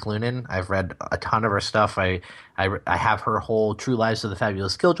Becky Cloonan. I've read a ton of her stuff. I have her whole True Lives of the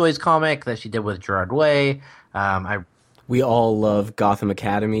Fabulous Killjoys comic that she did with Gerard Way. We all love Gotham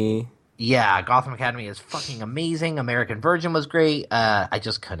Academy. Yeah, Gotham Academy is fucking amazing. American Virgin was great. I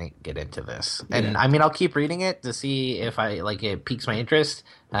just couldn't get into this. And I mean, I'll keep reading it to see if it piques my interest.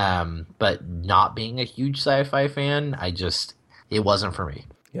 But not being a huge sci-fi fan, it wasn't for me.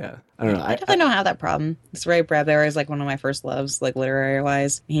 Yeah, I don't know. I definitely don't have that problem. It's Ray Bradbury is like one of my first loves, like literary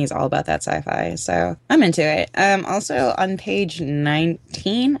wise. He's all about that sci-fi, so I'm into it. Also on page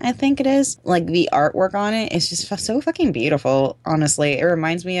 19, I think it is, like the artwork on it is just so fucking beautiful. Honestly, it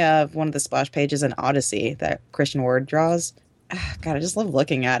reminds me of one of the splash pages in Odyssey that Christian Ward draws. God, I just love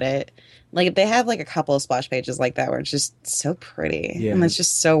looking at it. Like they have like a couple of splash pages like that where it's just so pretty, and it's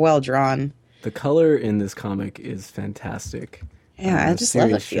just so well drawn. The color in this comic is fantastic. Yeah, I just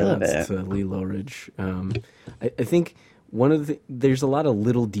love the feel of it. To Lee Loughridge. I think there's a lot of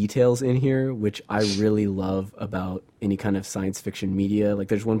little details in here which I really love about any kind of science fiction media. Like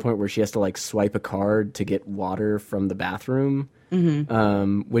there's one point where she has to like swipe a card to get water from the bathroom,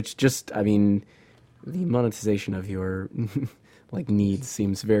 which just, I mean, the monetization of your like needs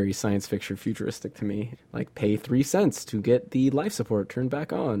seems very science fiction futuristic to me. Like pay 3 cents to get the life support turned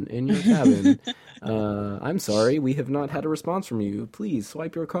back on in your cabin. I'm sorry, we have not had a response from you. Please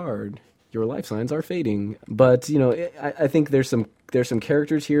swipe your card. Your life signs are fading. But I think there's some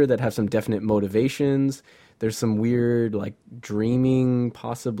characters here that have some definite motivations. There's some weird like dreaming,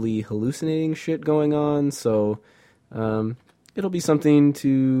 possibly hallucinating shit going on. So it'll be something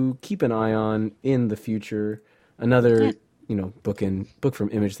to keep an eye on in the future. Another book from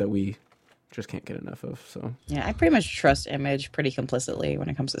Image that we just can't get enough of. So yeah, I pretty much trust Image pretty complicitly when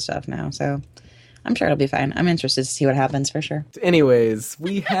it comes to stuff now. So I'm sure it'll be fine. I'm interested to see what happens for sure. Anyways,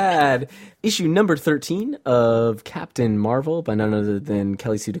 we had issue number 13 of Captain Marvel by none other than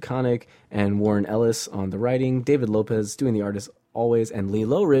Kelly Sue DeConnick and Warren Ellis on the writing, David Lopez doing the art as always, and Lee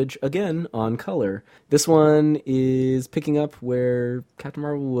Loughridge again on color. This one is picking up where Captain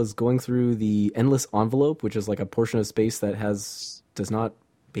Marvel was going through the Endless Envelope, which is like a portion of space that does not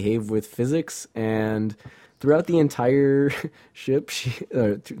behave with physics, and throughout the entire ship,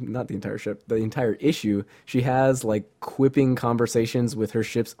 not the entire ship, the entire issue, she has like quipping conversations with her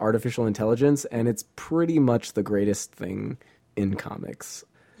ship's artificial intelligence, and it's pretty much the greatest thing in comics.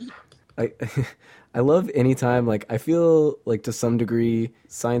 I love anytime, like, I feel like to some degree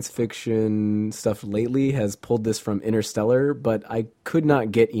science fiction stuff lately has pulled this from Interstellar, but I could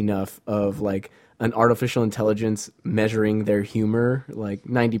not get enough of like an artificial intelligence measuring their humor, like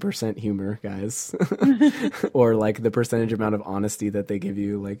 90% humor, guys, or like the percentage amount of honesty that they give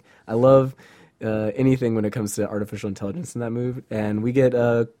you. Like, I love anything when it comes to artificial intelligence in that move, and we get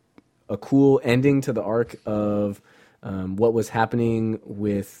a cool ending to the arc of what was happening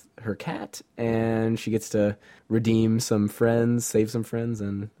with her cat, and she gets to redeem some friends, save some friends,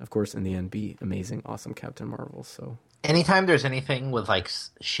 and of course in the end be amazing, awesome Captain Marvel. So anytime there's anything with like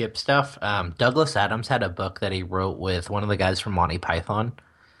ship stuff, Douglas Adams had a book that he wrote with one of the guys from Monty Python.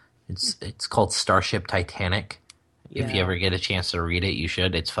 It's called Starship Titanic. If you Yeah. ever get a chance to read it, you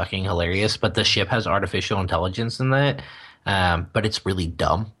should. It's fucking hilarious. But the ship has artificial intelligence in it, but it's really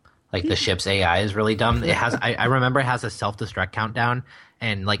dumb. Like the ship's AI is really dumb. It has. I remember it has a self-destruct countdown,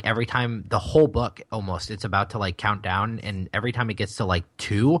 and like every time the whole book almost it's about to like count down, and every time it gets to like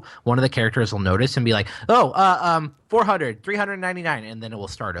 2, one of the characters will notice and be like, "Oh, 400, 399," and then it will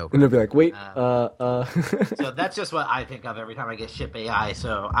start over. And they'll be like, wait, So that's just what I think of every time I get ship AI.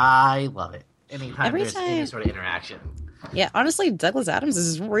 So I love it. Anytime Every there's any time- sort of interaction. Yeah, honestly, Douglas Adams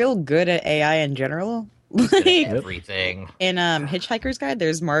is real good at AI in general. Like Everything. in Hitchhiker's Guide,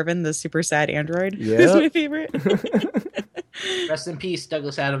 there's Marvin, the super sad android. Yep. Who's my favorite. Rest in peace,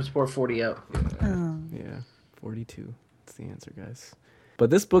 Douglas Adams, poor 40 out. Oh. Yeah, 42. That's the answer, guys. But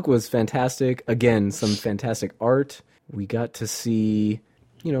this book was fantastic. Again, some fantastic art. We got to see,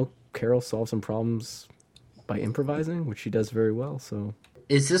 Carol solve some problems by improvising, which she does very well. So,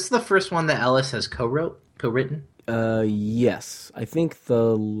 Is this the first one that Ellis has co-written? yes, I think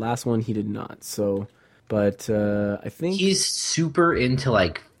the last one he did not. So, but I think He's super into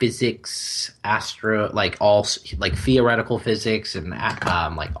like physics, like all like theoretical physics and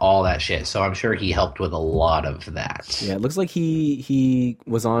like all that shit. So I'm sure he helped with a lot of that. yeah, it looks like he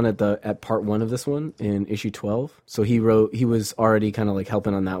was on at part 1 of this one in issue 12. So he was already kind of like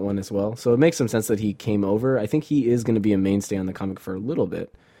helping on that one as well. So it makes some sense that he came over. I think he is going to be a mainstay on the comic for a little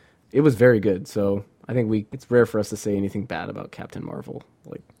bit. It was very good. So I think it's rare for us to say anything bad about Captain Marvel.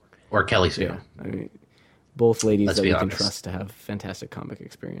 Like, Or Kelly Sue. yeah, I mean, both ladies Let's that be we can honest. trust to have fantastic comic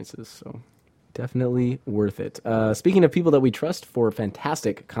experiences. So definitely worth it. Speaking of people that we trust for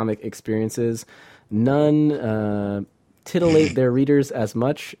fantastic comic experiences, none titillate their readers as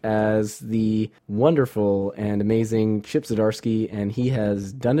much as the wonderful and amazing Chip Zdarsky, and he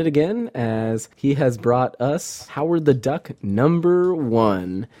has done it again as he has brought us Howard the Duck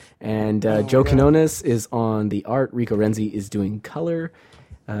 #1. And Joe Quinones is on the art, Rico Renzi is doing color.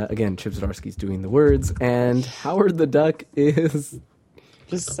 Again, Chip Zdarsky's doing the words, and Howard the Duck is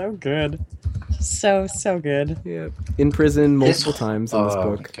Just so good. So good. in prison multiple times in this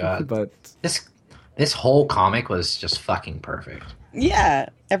oh book. my God. But This whole comic was just fucking perfect. Yeah.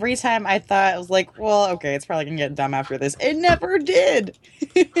 Every time I thought, I was like, well, okay, it's probably going to get dumb after this. It never did.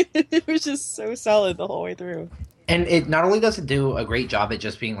 It was just so solid the whole way through. And it not only does it do a great job at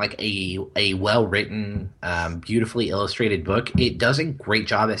just being like a well written, beautifully illustrated book, it does a great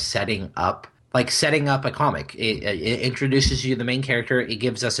job at setting up a comic. It introduces you to the main character. It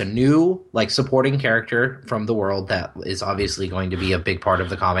gives us a new like supporting character from the world that is obviously going to be a big part of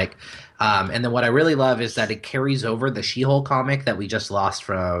the comic. And then what I really love is that it carries over the She-Hulk comic that we just lost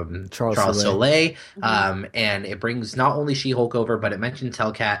from Charles Soule. And it brings not only She-Hulk over, but it mentions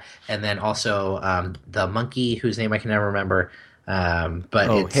Hellcat and then also the monkey whose name I can never remember.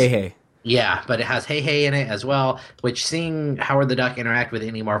 Hey. Yeah, but it has Hey Hey in it as well, which seeing Howard the Duck interact with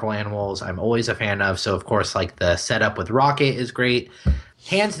any Marvel animals, I'm always a fan of. So, of course, like the setup with Rocket is great.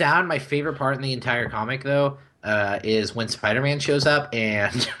 Hands down, my favorite part in the entire comic, though, is when Spider-Man shows up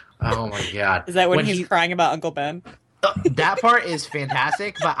and... Oh my God. Is that when he's crying about Uncle Ben? That part is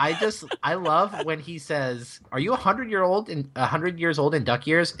fantastic, but I love when he says, "Are you 100 years old in duck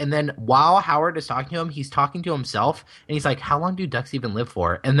years?" And then while Howard is talking to him, he's talking to himself, and he's like, "How long do ducks even live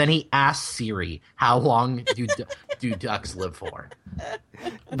for?" And then he asks Siri, "How long do ducks live for?"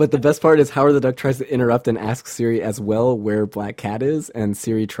 But the best part is Howard the Duck tries to interrupt and ask Siri as well where Black Cat is, and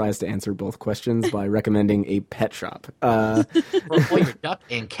Siri tries to answer both questions by recommending a pet shop. For what your duck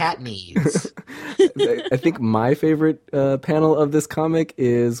and cat needs. I think my favorite panel of this comic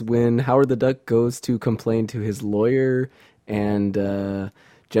is when Howard the Duck goes to complain to his lawyer, and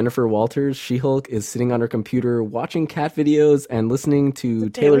Jennifer Walters, She-Hulk, is sitting on her computer watching cat videos and listening to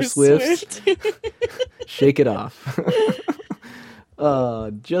Taylor Swift. Shake It Off.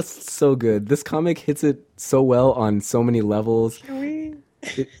 Just so good. This comic hits it so well on so many levels.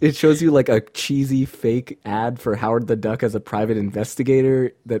 It shows you like a cheesy fake ad for Howard the Duck as a private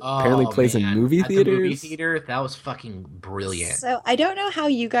investigator that apparently plays in movie At theaters. the movie theater, that was fucking brilliant. So I don't know how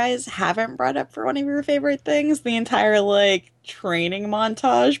you guys haven't brought up for one of your favorite things the entire like training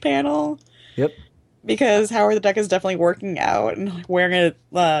montage panel. Yep. Because Howard the Duck is definitely working out and wearing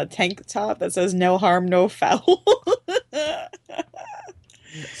a tank top that says "No harm, no foul."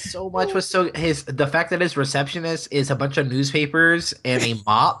 So much was the fact that his receptionist is a bunch of newspapers and a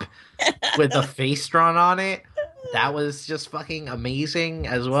mop with a face drawn on it. That was just fucking amazing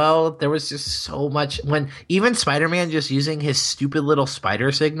as well. There was just so much when even Spider-Man just using his stupid little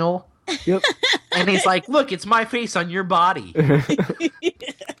spider signal. Yep. And he's like, "Look, it's my face on your body."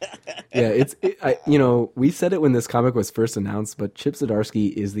 Yeah, we said it when this comic was first announced, but Chip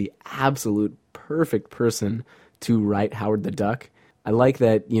Zdarsky is the absolute perfect person to write Howard the Duck. I like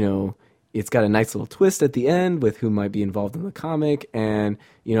that, it's got a nice little twist at the end with who might be involved in the comic, and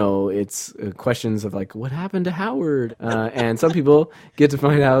it's questions of like what happened to Howard, and some people get to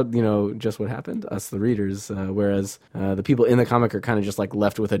find out just what happened, us the readers, whereas the people in the comic are kind of just like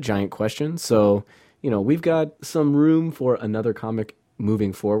left with a giant question. So we've got some room for another comic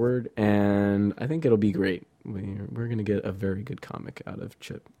moving forward, and I think it'll be great. We're gonna get a very good comic out of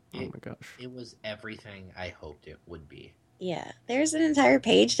Chip. Oh my gosh, it was everything I hoped it would be. Yeah, there's an entire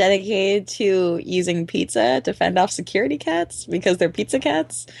page dedicated to using pizza to fend off security cats because they're pizza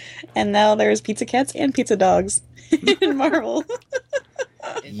cats, and now there's pizza cats and pizza dogs in Marvel.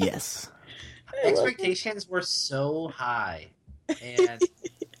 Yes, expectations were so high, and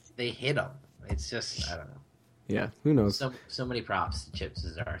they hit them. It's just, I don't know. Yeah, who knows? So many props to Chip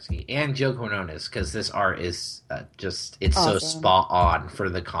Zdarsky and Joe Quinones, because this art is it's awesome. So spot on for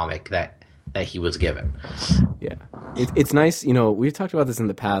the comic that he was given. Yeah, it's nice. We've talked about this in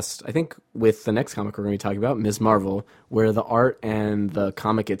the past. I think with the next comic we're going to be talking about, Ms. Marvel, where the art and the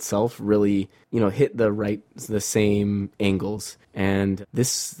comic itself really, hit the same angles. And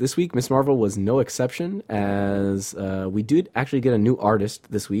this week, Ms. Marvel was no exception, as we did actually get a new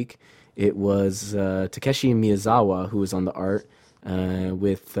artist this week. It was Takeshi Miyazawa who was on the art,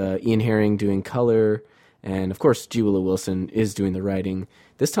 with Ian Herring doing color, and of course G. Willow Wilson is doing the writing.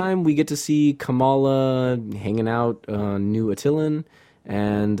 This time we get to see Kamala hanging out on New Attilan,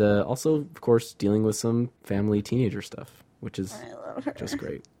 and also, of course, dealing with some family teenager stuff, which is just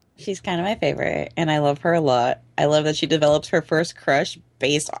great. She's kind of my favorite, and I love her a lot. I love that she develops her first crush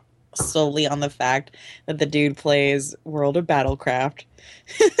based solely on the fact that the dude plays World of Battlecraft.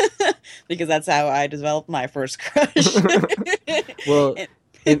 Because that's how I developed my first crush. Well,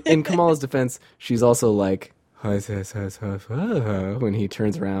 in Kamala's defense, she's also like, when he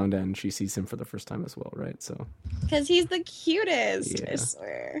turns around and she sees him for the first time as well, right? So because he's the cutest. Yeah. I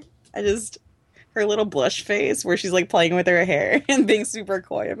swear. Her little blush face where she's like playing with her hair and being super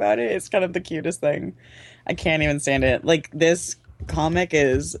coy about it. It's kind of the cutest thing. I can't even stand it. Like, this comic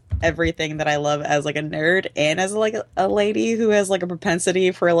is everything that I love as like a nerd and as like a lady who has like a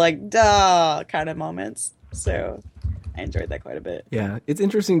propensity for like duh kind of moments. So I enjoyed that quite a bit. Yeah, it's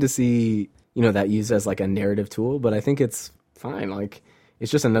interesting to see that used as like a narrative tool, but I think it's fine. Like,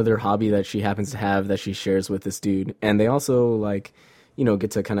 it's just another hobby that she happens to have that she shares with this dude, and they also like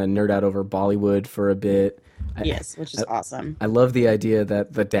get to kind of nerd out over Bollywood for a bit. Yes, which is awesome. I love the idea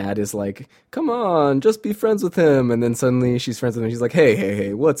that the dad is like, come on, just be friends with him. And then suddenly she's friends with him. She's like,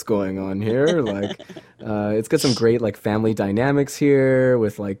 hey, what's going on here? Like, it's got some great like family dynamics here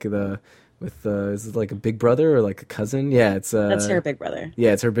with like is it like a big brother or like a cousin? Yeah, that's her big brother.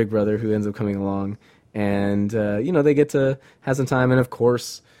 Yeah, it's her big brother who ends up coming along. And, they get to have some time. And of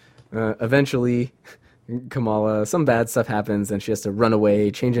course, eventually Kamala, some bad stuff happens and she has to run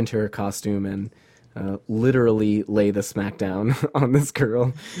away, change into her costume, and literally lay the smackdown on this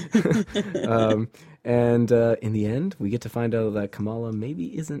girl. And in the end, we get to find out that Kamala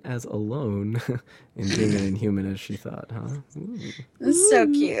maybe isn't as alone in being an Inhuman as she thought, huh? Ooh. It's so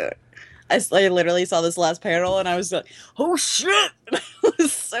cute. I literally saw this last panel and I was like, oh shit! I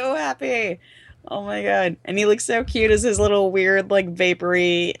was so happy. Oh my god. And he looks so cute as his little weird, like,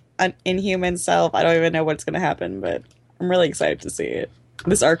 vapory, Inhuman self. I don't even know what's going to happen, but I'm really excited to see it.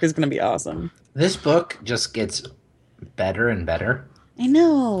 This arc is going to be awesome. This book just gets better and better. I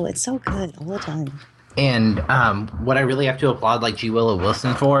know. It's so good all the time. And what I really have to applaud like G. Willow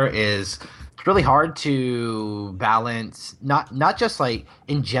Wilson for is it's really hard to balance, not just like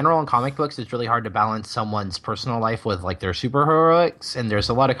in general in comic books, it's really hard to balance someone's personal life with like their superheroics. And there's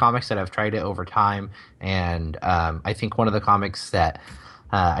a lot of comics that have tried it over time. And I think one of the comics that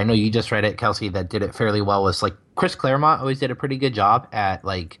I know you just read it, Kelsey, that did it fairly well was like Chris Claremont always did a pretty good job at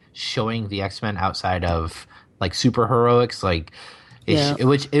like showing the X-Men outside of like superheroics, like it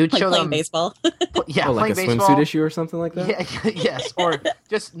would like show playing them baseball. Yeah, like a baseball. Swimsuit issue or something like that. Yeah, yes, or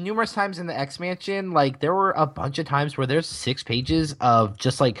just numerous times in the X-Mansion. Like there were a bunch of times where there's 6 pages of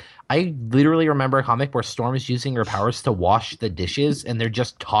just like I literally remember a comic where Storm is using her powers to wash the dishes, and they're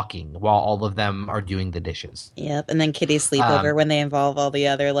just talking while all of them are doing the dishes. Yep, and then Kitty's sleepover when they involve all the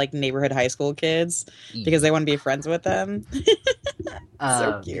other like neighborhood high school kids because they want to be friends with them.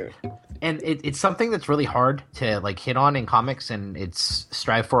 So cute. And it's something that's really hard to like hit on in comics, and it's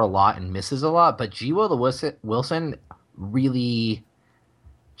strive for a lot and misses a lot. But G. Willow Wilson really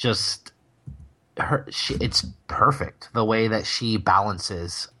just it's perfect the way that she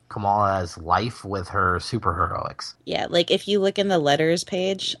balances Kamala's life with her superheroics. Yeah, like if you look in the letters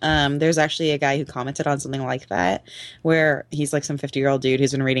page, there's actually a guy who commented on something like that, where he's like some 50-year-old dude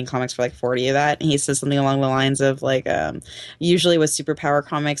who's been reading comics for like 40 of that, and he says something along the lines of like, usually with superpower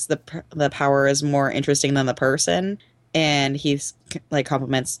comics, the power is more interesting than the person, and he's like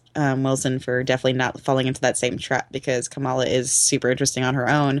compliments Wilson for definitely not falling into that same trap because Kamala is super interesting on her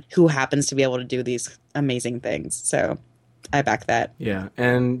own, who happens to be able to do these amazing things. So I back that. Yeah,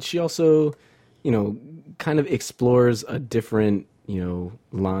 and she also, kind of explores a different,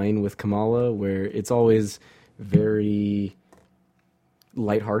 line with Kamala where it's always very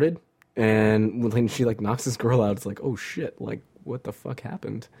lighthearted, and when she like knocks this girl out, it's like, oh shit, like what the fuck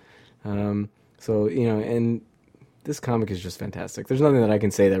happened? So and this comic is just fantastic. There's nothing that I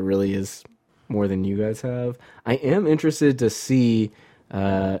can say that really is more than you guys have. I am interested to see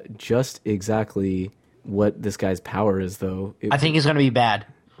just exactly what this guy's power is, though. I think he's going to be bad.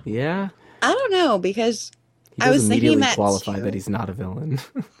 Yeah? I don't know, because He I does was thinking immediately that qualify too. that he's not a villain.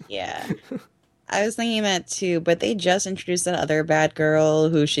 Yeah. I was thinking that too, but they just introduced that other bad girl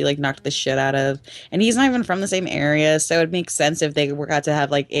who she like knocked the shit out of, and he's not even from the same area, so it makes sense if they got to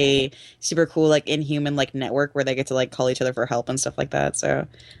have like a super cool like Inhuman like network where they get to like call each other for help and stuff like that. So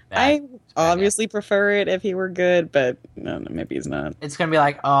I obviously prefer it if he were good, but no, maybe he's not. It's going to be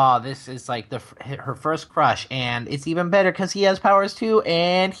like, oh, this is like her first crush, and it's even better because he has powers too,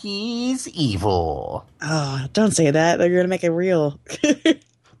 and he's evil. Oh, don't say that. They're gonna make it real.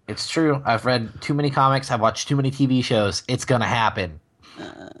 It's true. I've read too many comics. I've watched too many TV shows. It's going to happen.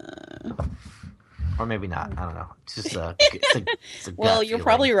 Or maybe not. I don't know. It's just it's a Well, gut you're feeling.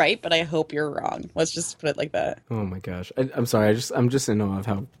 probably right, but I hope you're wrong. Let's just put it like that. Oh my gosh. I'm sorry. I'm just in awe of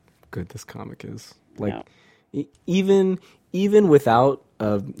how good this comic is. Like, even without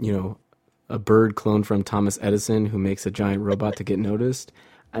a bird clone from Thomas Edison who makes a giant robot to get noticed,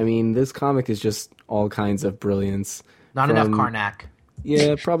 I mean, this comic is just all kinds of brilliance. Not enough Karnak.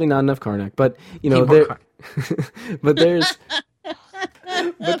 Yeah, probably not enough Karnak, but but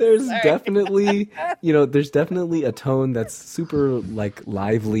there's definitely there's definitely a tone that's super like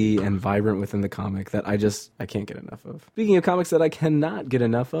lively and vibrant within the comic that I can't get enough of. Speaking of comics that I cannot get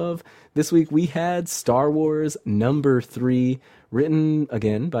enough of, this week we had Star Wars #3, written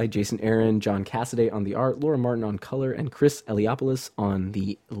again by Jason Aaron, John Cassaday on the art, Laura Martin on color, and Chris Eliopoulos on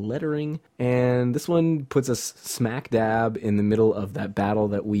the lettering. And this one puts us smack dab in the middle of that battle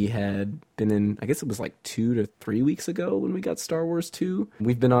that we had been in, I guess it was like 2 to 3 weeks ago when we got Star Wars 2.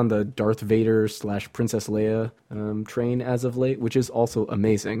 We've been on the Darth Vader / Princess Leia train as of late, which is also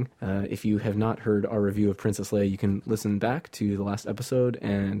amazing. If you have not heard our review of Princess Leia, you can listen back to the last episode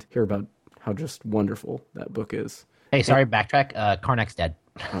and hear about how just wonderful that book is. Hey, sorry, backtrack. Karnak's dead.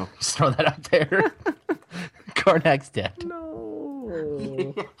 Oh. Just throw that out there. Karnak's dead.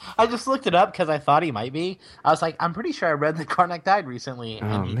 No. I just looked it up because I thought he might be. I was like, I'm pretty sure I read that Karnak died recently.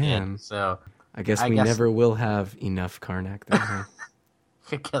 And Oh, he man. did, so I guess we never will have enough Karnak then, huh?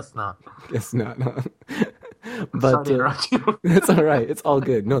 I guess not. Guess not. Huh? Sorry But to interrupt you. it's all right. It's all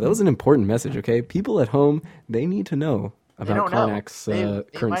good. No, that was an important message, okay? People at home, they need to know They about don't know. Karnak's They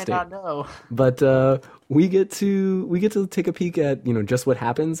current might state. not know. But we get to take a peek at just what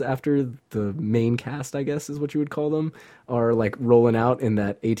happens after the main cast, I guess is what you would call them, are like rolling out in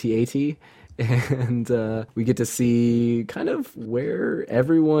that AT-AT, and we get to see kind of where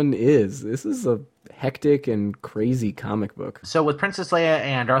everyone is. This is a hectic and crazy comic book. So with Princess Leia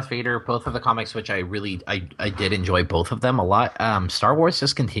and Darth Vader, both of the comics, which I did enjoy both of them a lot. Star Wars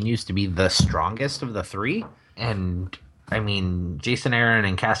just continues to be the strongest of the three, and I mean, Jason Aaron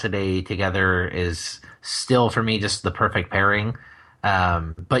and Cassaday together is still, for me, just the perfect pairing.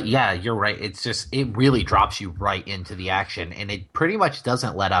 But yeah, you're right. It really drops you right into the action, and it pretty much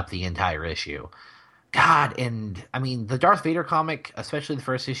doesn't let up the entire issue. God, and I mean, the Darth Vader comic, especially the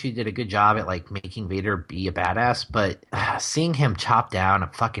first issue, did a good job at like making Vader be a badass, but seeing him chop down a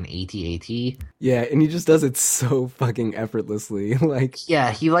fucking AT-AT. Yeah, and he just does it so fucking effortlessly. Like,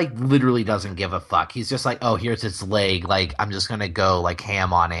 Yeah, he like literally doesn't give a fuck. He's just like, oh, here's its leg. Like, I'm just gonna go like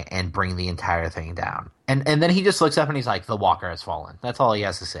ham on it and bring the entire thing down. And then he just looks up and he's like, the walker has fallen. That's all he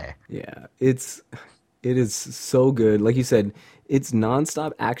has to say. yeah, it is so good. Like you said, it's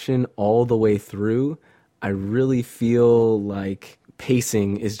nonstop action all the way through. I really feel like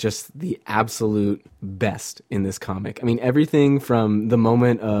pacing is just the absolute best in this comic. I mean, everything from the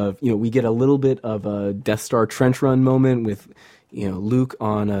moment of, we get a little bit of a Death Star trench run moment with, Luke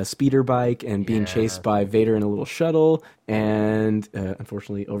on a speeder bike and being chased by Vader in a little shuttle, and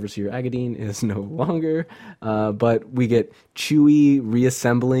unfortunately Overseer Agadine is no longer, but we get Chewie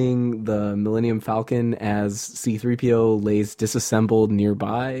reassembling the Millennium Falcon as C-3PO lays disassembled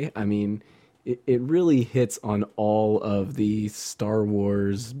nearby. I mean, it really hits on all of the Star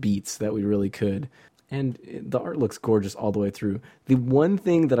Wars beats that we really could. And the art looks gorgeous all the way through. The one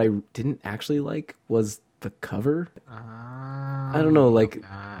thing that I didn't actually like was the cover. I don't know, like...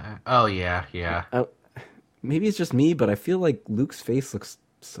 oh, yeah. Maybe it's just me, but I feel like Luke's face looks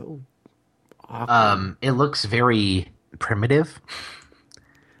so awkward. It looks very primitive.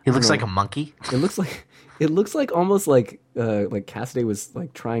 He looks like a monkey. It looks like almost like Cassidy was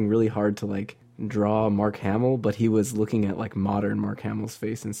like trying really hard to like draw Mark Hamill, but he was looking at like modern Mark Hamill's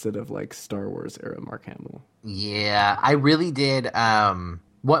face instead of like Star Wars era Mark Hamill. Yeah, I really did.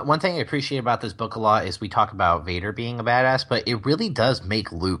 One thing I appreciate about this book a lot is we talk about Vader being a badass, but it really does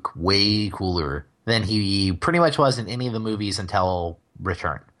make Luke way cooler than he pretty much was in any of the movies until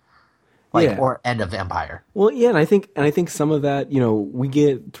Return. Or End of Empire. Well, yeah, and I think some of that, we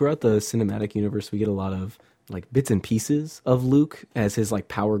get throughout the cinematic universe, we get a lot of like bits and pieces of Luke as his like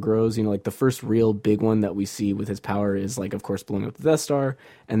power grows. Like the first real big one that we see with his power is like, of course, blowing up the Death Star,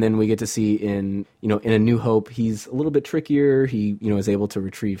 and then we get to see in A New Hope, he's a little bit trickier. He is able to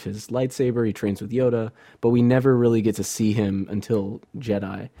retrieve his lightsaber. He trains with Yoda, but we never really get to see him until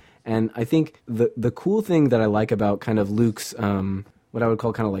Jedi. And I think the cool thing that I like about kind of Luke's what I would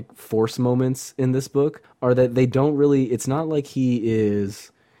call kind of like Force moments in this book are that they don't really. It's not like he is.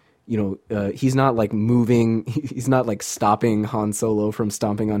 He's not like moving, he's not like stopping Han Solo from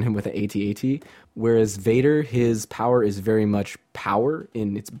stomping on him with an AT-AT. Whereas Vader, his power is very much power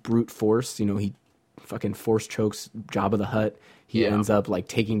in its brute force. He fucking force chokes Jabba the Hutt. He ends up like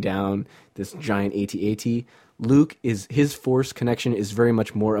taking down this giant AT-AT. Luke his force connection is very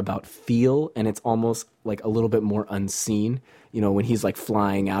much more about feel, and it's almost like a little bit more unseen. When he's like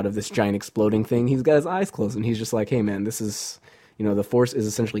flying out of this giant exploding thing, he's got his eyes closed and he's just like, hey man, this is... the Force is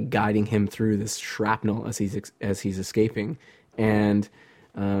essentially guiding him through this shrapnel as he's escaping, and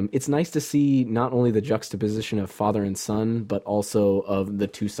it's nice to see not only the juxtaposition of father and son, but also of the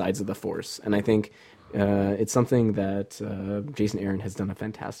two sides of the Force. And I think it's something that Jason Aaron has done a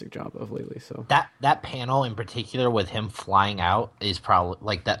fantastic job of lately. So that panel in particular with him flying out is probably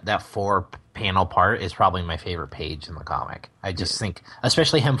like that 4-panel part is probably my favorite page in the comic. I just think,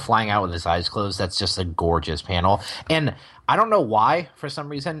 especially him flying out with his eyes closed, that's just a gorgeous panel. And I don't know why, for some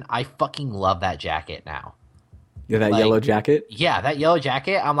reason, I fucking love that jacket now. Yeah, that yellow jacket? Yeah, that yellow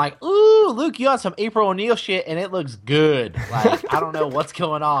jacket. I'm like, ooh, Luke, you got some April O'Neil shit, and it looks good. Like, I don't know what's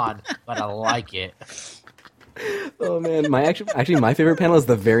going on, but I like it. Oh, man. My favorite panel is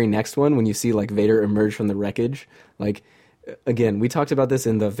the very next one when you see, like, Vader emerge from the wreckage. Like, again, we talked about this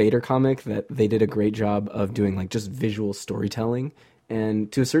in the Vader comic, that they did a great job of doing, like, just visual storytelling.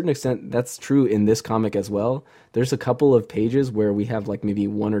 And to a certain extent, that's true in this comic as well. There's a couple of pages where we have like maybe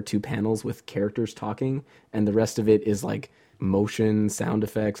 1 or 2 panels with characters talking, and the rest of it is like motion, sound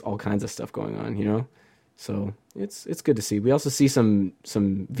effects, all kinds of stuff going on, So it's good to see. We also see some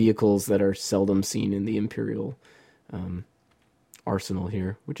vehicles that are seldom seen in the Imperial arsenal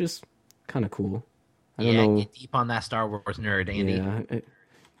here, which is kind of cool. I don't know. Get deep on that Star Wars nerd, Andy.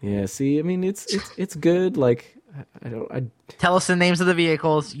 Yeah. See, I mean, it's good. Like, I tell us the names of the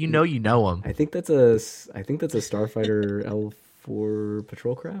vehicles. You know them. I think that's a Starfighter L4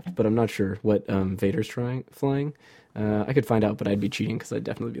 patrol craft, but I'm not sure what Vader's flying. I could find out, but I'd be cheating because I'd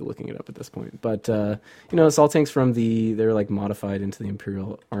definitely be looking it up at this point. But assault tanks they're like modified into the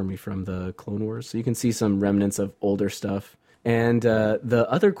Imperial Army from the Clone Wars, so you can see some remnants of older stuff. And the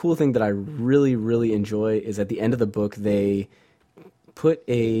other cool thing that I really, really enjoy is at the end of the book they put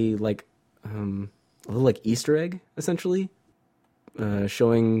a little like Easter egg, essentially,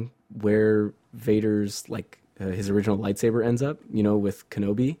 showing where Vader's his original lightsaber ends up, with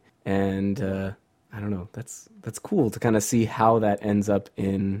Kenobi. And I don't know, that's cool to kind of see how that ends up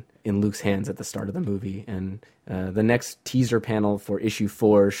in Luke's hands at the start of the movie. And the next teaser panel for issue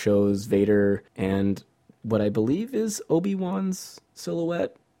 4 shows Vader and what I believe is Obi-Wan's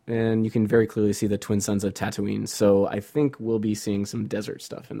silhouette. And you can very clearly see the twin sons of Tatooine. So I think we'll be seeing some desert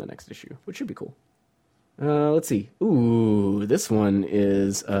stuff in the next issue, which should be cool. Let's see. Ooh, this one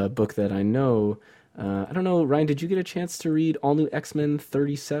is a book that I know. I don't know, Ryan, did you get a chance to read All New X-Men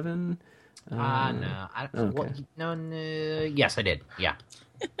 37? No. Yes, I did. Yeah.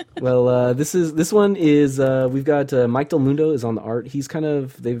 Well, this one is we've got Mike Del Mundo is on the art. He's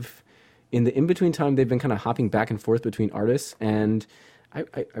in the in-between time, they've been kind of hopping back and forth between artists, and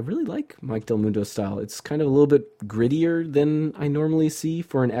I really like Mike Del Mundo's style. It's kind of a little bit grittier than I normally see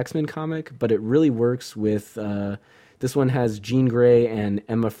for an X-Men comic, but it really works with, this one has Jean Grey and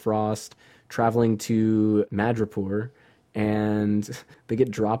Emma Frost traveling to Madripoor, and they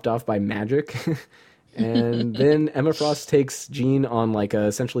get dropped off by magic. And then Emma Frost takes Jean on like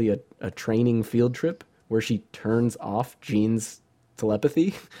essentially a training field trip where she turns off Jean's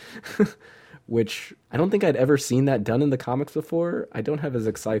telepathy. Which I don't think I'd ever seen that done in the comics before. I don't have as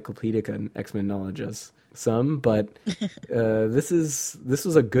encyclopedic an X-Men knowledge as some, but this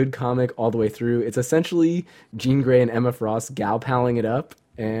was a good comic all the way through. It's essentially Jean Grey and Emma Frost gal palling it up,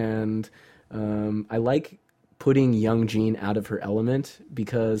 and I like putting young Jean out of her element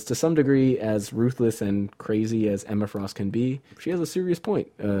because to some degree, as ruthless and crazy as Emma Frost can be, she has a serious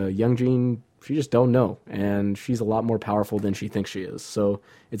point. Young Jean, she just don't know, and she's a lot more powerful than she thinks she is. So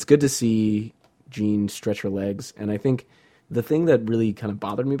it's good to see Jean stretch her legs, and I think the thing that really kind of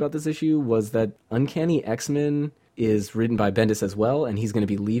bothered me about this issue was that Uncanny X-Men is written by Bendis as well, and he's going to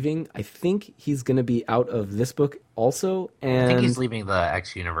be leaving. I think he's going to be out of this book also, and I think he's leaving the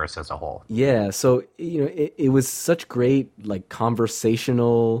X universe as a whole. Yeah, so it was such great like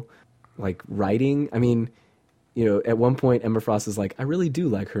conversational like writing. I mean, at one point Emma Frost is like, I really do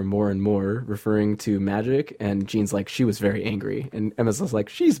like her more and more, referring to magic, and Jean's like, she was very angry, and Emma's just like,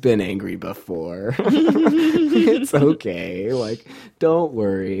 she's been angry before. It's okay, like, don't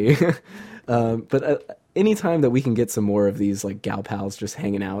worry. But anytime that we can get some more of these like gal pals just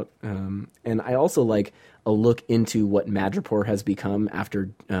hanging out, and I also like a look into what Madripoor has become after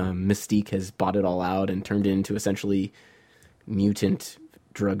Mystique has bought it all out and turned it into essentially mutant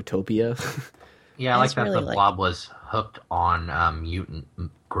drugtopia. Yeah, I like that really the Blob was hooked on mutant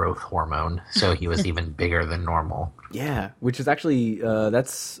growth hormone, so he was even bigger than normal. Yeah, which is actually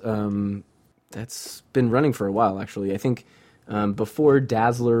that's been running for a while. Actually, I think before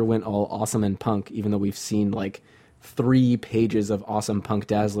Dazzler went all awesome and punk, even though we've seen like 3 pages of awesome punk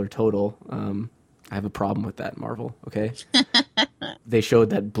Dazzler total. I have a problem with that, Marvel. Okay, they showed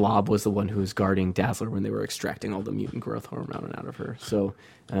that Blob was the one who was guarding Dazzler when they were extracting all the mutant growth hormone out of her. So,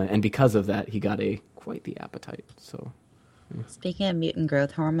 and because of that, he got quite the appetite. So, speaking of mutant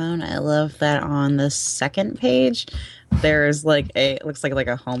growth hormone, I love that on the second page, there's like it looks like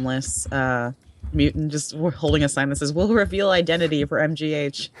a homeless mutant just holding a sign that says, "We'll reveal identity for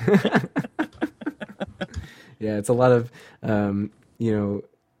MGH." Yeah, it's a lot of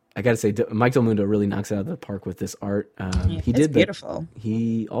I gotta say, Mike Del Mundo really knocks it out of the park with this art. He did beautiful.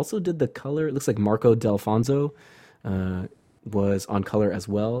 He also did the color. It looks like Marco Delfonso was on color as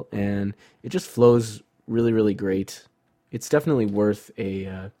well, and it just flows really, really great. It's definitely worth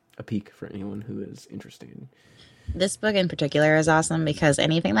a peek for anyone who is interested. This book in particular is awesome because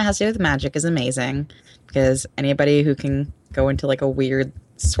anything that has to do with magic is amazing. Because anybody who can go into like a weird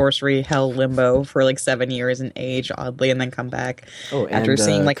sorcery hell limbo for like 7 years and age oddly and then come back after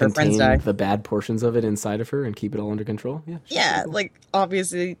seeing like her friends die, the bad portions of it inside of her and keep it all under control. Yeah, cool. Like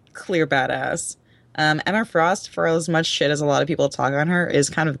obviously clear badass. Emma Frost, for as much shit as a lot of people talk on her, is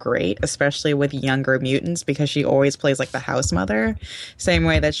kind of great, especially with younger mutants, because she always plays like the house mother, same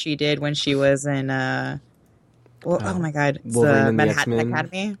way that she did when she was in oh my god, the Manhattan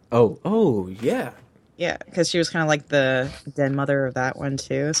Academy. Oh yeah. Yeah, because she was kind of like the den mother of that one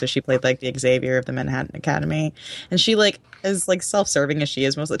too. So she played like the Xavier of the Manhattan Academy, and she like is like self-serving as she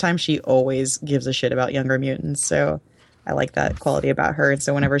is most of the time. She always gives a shit about younger mutants. So I like that quality about her. And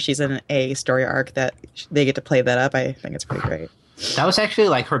so whenever she's in a story arc that they get to play that up, I think it's pretty great. That was actually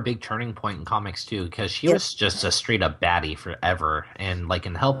like her big turning point in comics too, because she was just a straight up baddie forever, and like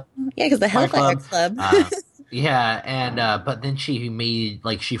in Hell. Yeah, because the Hellfire Club. Yeah, and but then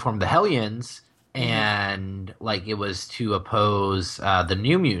she formed the Hellions. And like it was to oppose the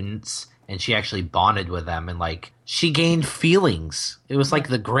New Mutants, and she actually bonded with them, and like she gained feelings. It was like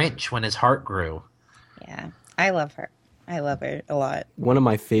the Grinch when his heart grew. Yeah, I love her. I love her a lot. One of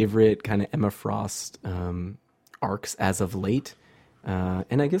my favorite kind of Emma Frost arcs as of late,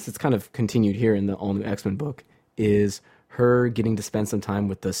 and I guess it's kind of continued here in the all new X-Men book, is her getting to spend some time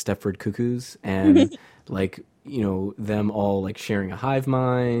with the Stepford Cuckoos and like them all like sharing a hive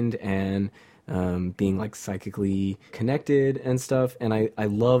mind and being like psychically connected and stuff. And I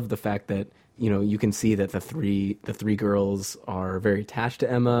love the fact that, you can see that the three girls are very attached to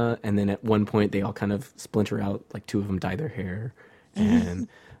Emma. And then at one point they all kind of splinter out, like 2 of them dye their hair. And,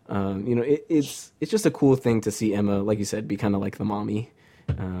 it's just a cool thing to see Emma, like you said, be kind of like the mommy.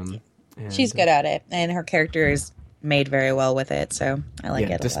 She's good at it. And her character is made very well with it, so I like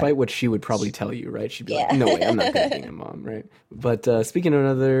it a despite lot. what she would probably tell you, right? She'd be like, Yeah. no way, I'm not good at being a mom, right? But speaking of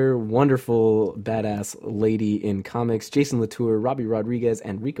another wonderful, badass lady in comics, Jason Latour, Robbie Rodriguez,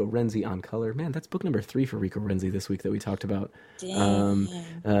 and Rico Renzi on color. Man, that's book number 3 for Rico Renzi this week that we talked about.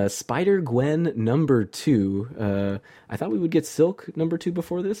 Spider-Gwen number 2. I thought we would get Silk number 2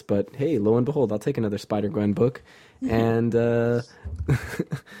 before this, but hey, lo and behold, I'll take another Spider-Gwen book. And this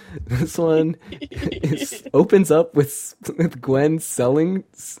one opens up with Gwen singing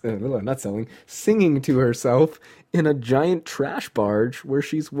to herself in a giant trash barge where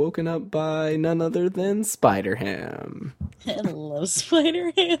she's woken up by none other than Spider-Ham. I love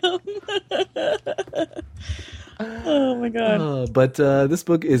Spider-Ham. Oh my god. But this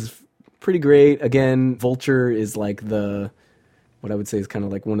book is pretty great. Again, Vulture is like what I would say is kind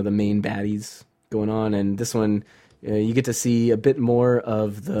of like one of the main baddies going on, and this one you get to see a bit more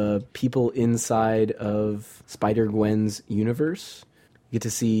of the people inside of Spider-Gwen's universe. You get to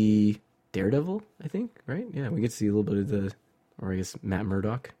see Daredevil, I think, right? Yeah, we get to see a little bit of or I guess Matt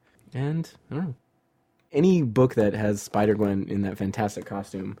Murdock. And, I don't know, any book that has Spider-Gwen in that fantastic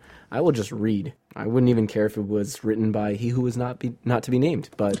costume, I will just read. I wouldn't even care if it was written by he who was not to be named,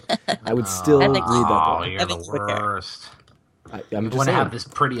 but I would still read that book. Oh, you're the worst. I'm just want to saying, have this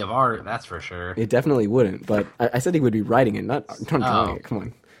pretty of art, that's for sure. it definitely wouldn't, but I said he would be writing it, not drawing it.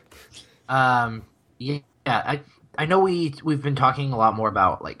 Come on. Yeah, I know we've been talking a lot more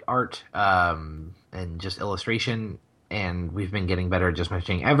about like art and just illustration, and we've been getting better at just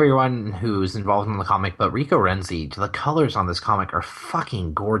mentioning everyone who's involved in the comic. But Rico Renzi, the colors on this comic are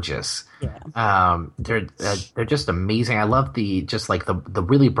fucking gorgeous. Yeah. They're just amazing. I love the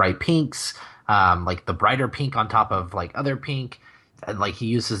really bright pinks, like the brighter pink on top of like other pink. And like he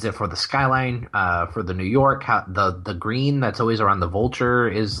uses it for the skyline, for the New York. The green that's always around the Vulture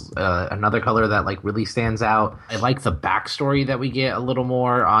is another color that like really stands out. I like the backstory that we get a little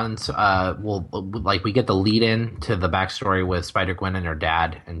more on. We get the lead in to the backstory with Spider-Gwen and her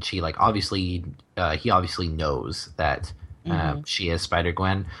dad, and she like he obviously knows that she is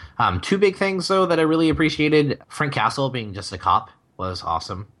Spider-Gwen. 2 big things though that I really appreciated: Frank Castle being just a cop was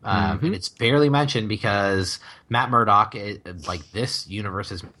awesome. And it's barely mentioned because Matt Murdock, this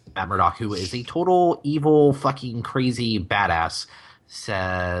universe is Matt Murdock, who is a total evil, fucking crazy badass,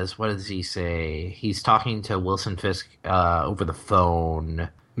 says, what does he say? He's talking to Wilson Fisk over the phone.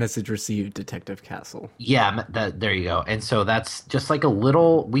 Message received, Detective Castle. Yeah, there you go. And so that's just like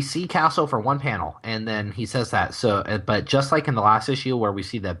we see Castle for one panel, and then he says that. So, but just like in the last issue where we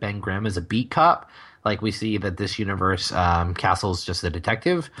see that Ben Grimm is a beat cop, like we see that this universe, Castle's just a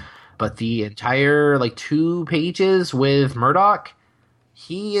detective, but the entire 2 pages with Murdoch,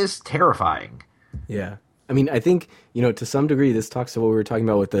 he is terrifying. Yeah. I mean, I think, to some degree, this talks to what we were talking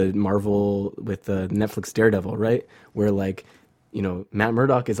about with the Netflix Daredevil, right? Where Matt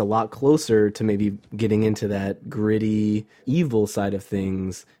Murdock is a lot closer to maybe getting into that gritty, evil side of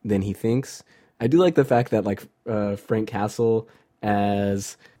things than he thinks. I do like the fact that Frank Castle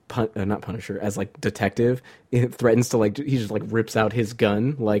as not Punisher, as detective, it threatens to he just rips out his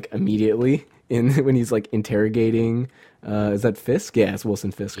gun immediately when he's interrogating. Is that Fisk? Yeah, it's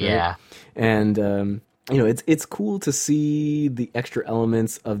Wilson Fisk. Right? Yeah, and it's cool to see the extra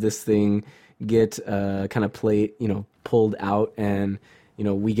elements of this thing get kind of pulled out, and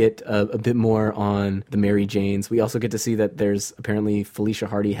we get a bit more on the Mary Janes. We also get to see that there's apparently Felicia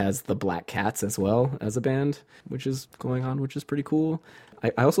Hardy has the Black Cats as well as a band, which is going on, which is pretty cool.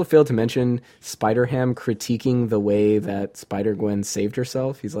 I also failed to mention Spider-Ham critiquing the way that Spider-Gwen saved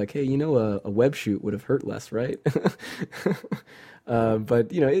herself. He's like, hey, a web shoot would have hurt less, right? But,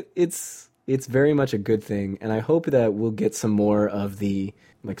 it's very much a good thing. And I hope that we'll get some more of the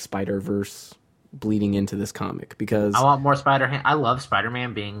Spider-Verse bleeding into this comic, because I want more Spider-Man. I love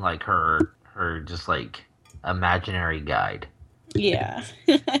Spider-Man being her just imaginary guide. Yeah.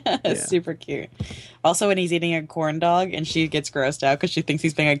 Super cute. Also, when he's eating a corn dog and she gets grossed out because she thinks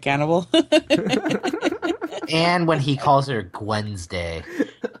he's being a cannibal. And when he calls her Gwen's-Day.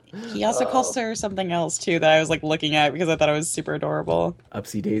 He also calls her something else, too, that I was looking at because I thought it was super adorable.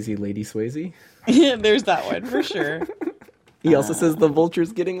 Upsy Daisy Lady Swayze? Yeah, there's that one, for sure. He also says the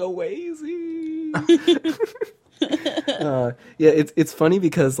Vulture's getting a wazy. It's funny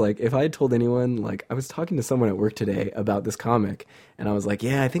because if I had told anyone, I was talking to someone at work today about this comic, and I was like,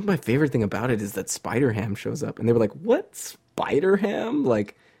 yeah, I think my favorite thing about it is that Spider-Ham shows up, and they were like, what, Spider-Ham?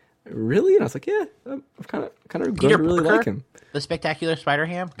 Really? And I was like, yeah, I've kind of grown to really like him. The Spectacular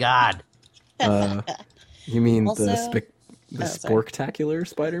Spider-Ham? God. You mean Also, the Sporktacular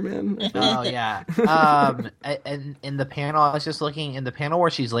Spider-Man? Oh yeah. And in the panel, I was just looking in the panel where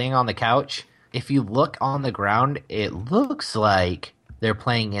she's laying on the couch. if you look on the ground, it looks like they're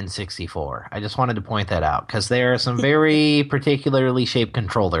playing N64. I just wanted to point that out because there are some very particularly shaped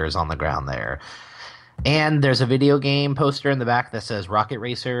controllers on the ground there. And there's a video game poster in the back that says Rocket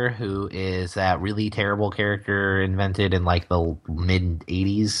Racer, who is that really terrible character invented in like the mid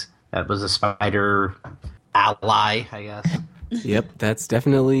 80s. That was a spider ally, I guess. Yep, that's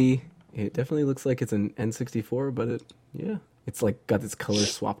definitely. It definitely looks like it's an N64, but it's like got its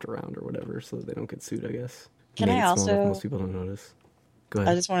colors swapped around or whatever, so they don't get sued. I guess. Can Made I it small enough also? most people don't notice. Go I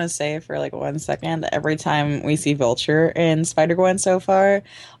ahead. just want to say for like 1 second that every time we see Vulture in Spider-Gwen so far,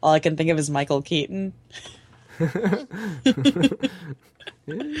 all I can think of is Michael Keaton.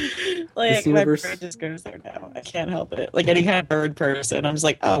 This Like my universe. brain just goes there now. I can't help it. Like any kind of third person, I'm just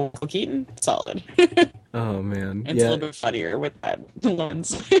like, oh, Michael Keaton, solid. Oh man, It's a yeah. little bit funnier with that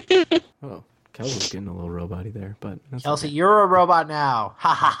lens. Oh, Kelsey's getting a little robot-y there, but that's Kelsey, okay. you're a robot now.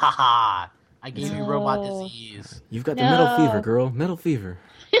 Ha ha ha ha. I gave you robot No. disease. You've got the metal fever, No. girl. Metal fever.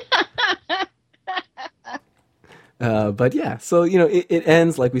 But yeah, so it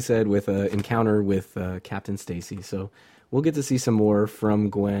ends like we said with an encounter with Captain Stacy. So we'll get to see some more from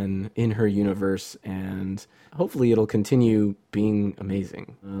Gwen in her universe, and hopefully it'll continue being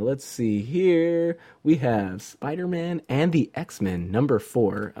amazing. Let's see here. We have Spider-Man and the X-Men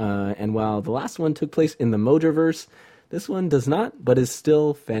 #4, and while the last one took place in the Mojoverse, this one does not, but is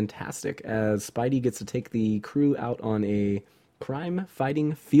still fantastic as Spidey gets to take the crew out on a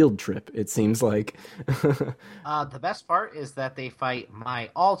crime-fighting field trip. It seems like. The best part is that they fight my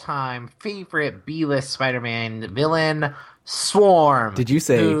all-time favorite B-list Spider-Man villain, Swarm. Did you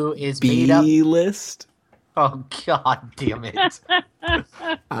say who is made up? B-list? Oh god damn it!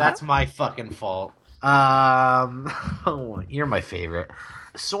 That's my fucking fault. You're my favorite.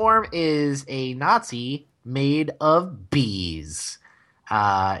 Swarm is a Nazi made of bees,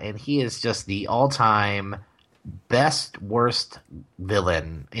 and he is just the all-time best worst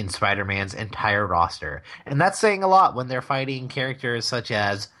villain in Spider-Man's entire roster. And that's saying a lot when they're fighting characters such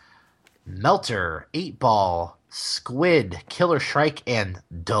as Melter, 8-Ball, Squid, Killer Shrike, and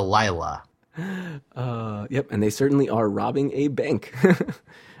Delilah. Yep, and they certainly are robbing a bank.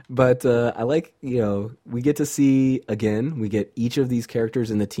 But I like, we get to see, again, we get each of these characters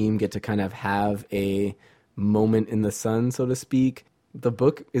in the team get to kind of have a moment in the sun, so to speak. The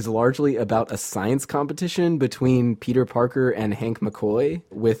book is largely about a science competition between Peter Parker and Hank McCoy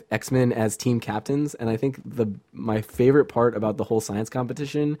with X-Men as team captains. And I think my favorite part about the whole science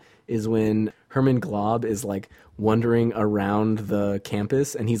competition is when Herman Glob is like wandering around the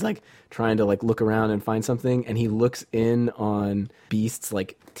campus and he's like trying to like look around and find something, and he looks in on Beast's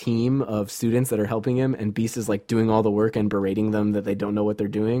like team of students that are helping him, and Beast is like doing all the work and berating them that they don't know what they're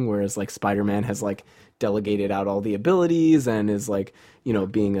doing, whereas like Spider-Man has like delegated out all the abilities and is like,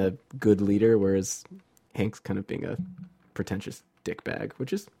 being a good leader, whereas Hank's kind of being a pretentious dickbag,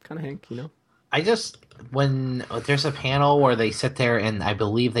 which is kind of Hank. When there's a panel where they sit there and I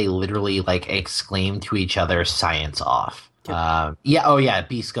believe they literally like exclaim to each other science off. Yep.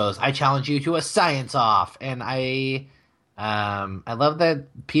 Beast goes, I challenge you to a science off. And I love that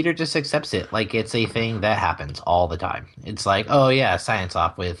Peter just accepts it. Like it's a thing that happens all the time. It's like, oh yeah, science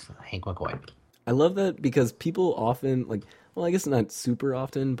off with Hank McCoy. I love that because people often well, I guess not super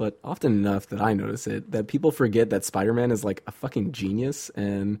often, but often enough that I notice it, that people forget that Spider-Man is like a fucking genius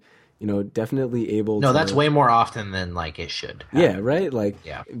and, definitely able to... No, that's way more often than like it should. Yeah, right? Like,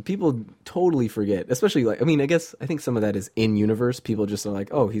 Yeah. people totally forget, especially I think some of that is in universe. People just are like,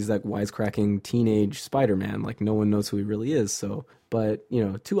 oh, he's that wisecracking teenage Spider-Man. Like, no one knows who he really is. So, but,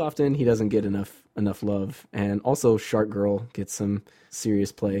 too often he doesn't get enough love. And also Shark Girl gets some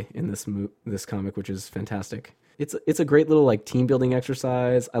serious play in this comic, which is fantastic. It's a great little like team building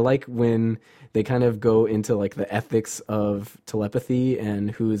exercise. I like when they kind of go into like the ethics of telepathy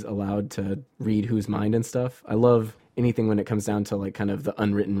and who's allowed to read whose mind and stuff. I love anything when it comes down to like kind of the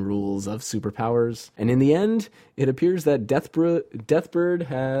unwritten rules of superpowers. And in the end, it appears that Deathbird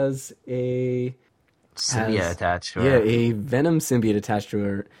has a Symbiote attached to yeah, her. a Venom symbiote attached to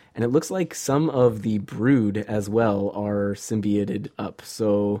her, and it looks like some of the Brood as well are symbioted up.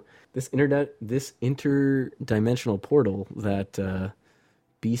 So this interdimensional portal that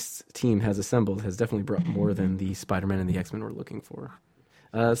Beast's team has assembled has definitely brought more than the Spider-Man and the X-Men were looking for.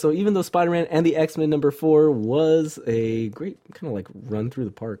 So even though Spider-Man and the X-Men #4 was a great kind of like run through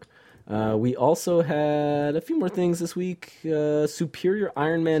the park, we also had a few more things this week. Superior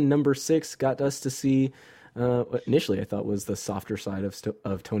Iron Man #6 got us to see what initially I thought was the softer side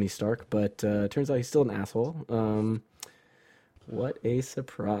of Tony Stark, but turns out he's still an asshole. What a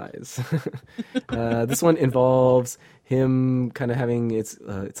surprise. This one involves him kind of having it's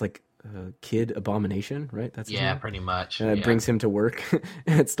like Kid Abomination, right? That's his Yeah, name? pretty much. It brings him to work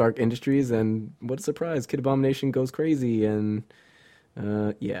at Stark Industries, and what a surprise! Kid Abomination goes crazy, and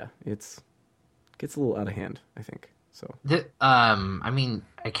yeah, it's gets a little out of hand, I think. So I mean,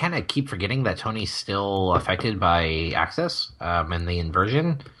 I kind of keep forgetting that Tony's still affected by Access, and the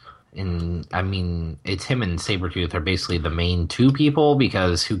inversion. And I mean, it's him and Sabretooth are basically the main two people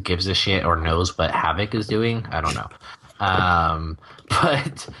because who gives a shit or knows what Havoc is doing? I don't know.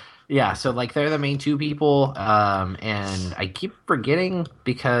 But yeah, so like they're the main two people, and I keep forgetting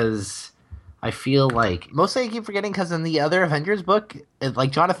because I feel like mostly I keep forgetting because in the other Avengers book,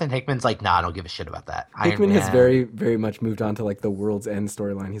 like Jonathan Hickman's like, nah, I don't give a shit about that. Hickman has very, very much moved on to like the World's End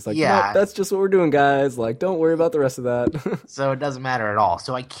storyline. He's like, Yeah. "Nope, that's just what we're doing, guys. Like, don't worry about the rest of that." So it doesn't matter at all.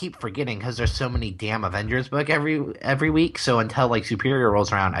 So I keep forgetting because there's so many damn Avengers book every week. So until like Superior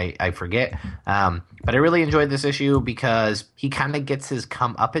rolls around, I forget. But I really enjoyed this issue because he kind of gets his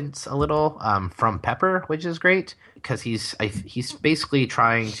comeuppance a little from Pepper, which is great because he's basically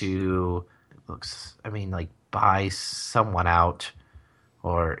trying to buy someone out,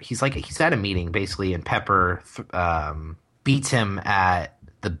 or he's at a meeting basically, and Pepper beats him at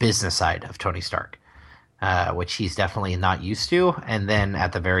the business side of Tony Stark. Which he's definitely not used to. And then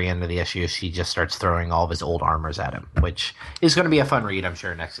at the very end of the issue, she just starts throwing all of his old armors at him, which is going to be a fun read, I'm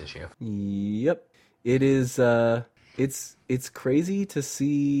sure, next issue. Yep, it is. It's crazy to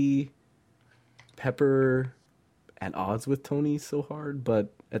see Pepper at odds with Tony so hard,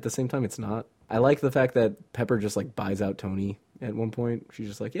 but at the same time, it's not. I like the fact that Pepper just like buys out Tony at one point. She's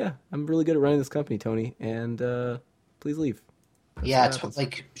just like, "Yeah, I'm really good at running this company, Tony, and please leave." It's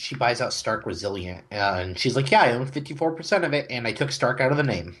like she buys out Stark Resilient, and she's like, "Yeah, I own 54% of it, and I took Stark out of the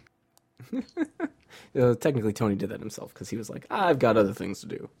name." Technically, Tony did that himself because he was like, "I've got other things to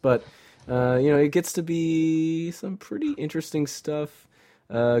do." But it gets to be some pretty interesting stuff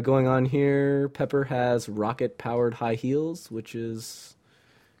going on here. Pepper has rocket-powered high heels, which is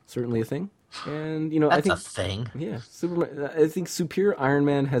certainly a thing. And That's I think a thing. Yeah, Superman. I think Superior Iron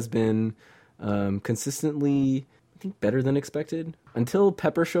Man has been consistently, I think, better than expected. Until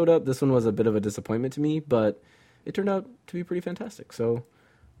Pepper showed up, this one was a bit of a disappointment to me, but it turned out to be pretty fantastic. So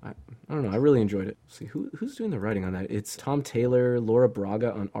I don't know. I really enjoyed it. Let's see who's doing the writing on that? It's Tom Taylor, Laura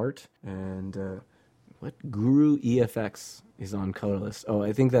Braga on art, and Guru EFX is on colorless. Oh,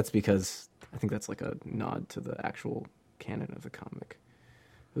 I think that's like a nod to the actual canon of the comic.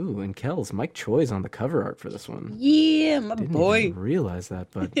 Ooh, and Kells, Mike Choi's on the cover art for this one. Yeah, my Didn't boy. even realize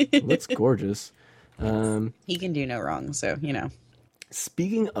that, but it looks gorgeous. He can do no wrong, so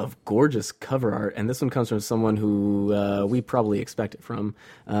Speaking of gorgeous cover art, and this one comes from someone who we probably expect it from,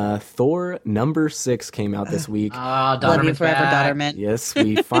 Thor #6 came out this week. Love you forever, Dodderman. Yes,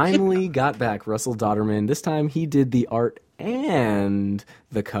 we finally got back Russell Dodderman. This time he did the art and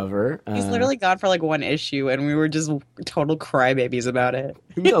the cover. He's literally gone for like one issue, and we were just total crybabies about it.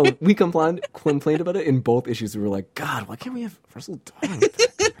 No, we complained about it in both issues. We were like, God, why can't we have Russell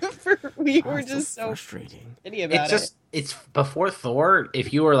Dodderman? We were just so frustrating. About It's before Thor.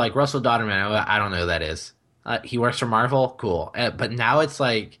 If you were like Russell Dodderman, I don't know who that is. He works for Marvel, cool. But now it's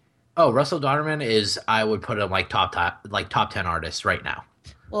like, oh, Russell Dodderman is. I would put him like top 10 artists right now.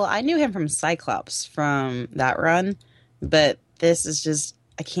 Well, I knew him from Cyclops from that run, but this is just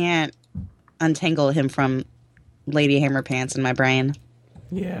I can't untangle him from Lady Hammer Pants in my brain.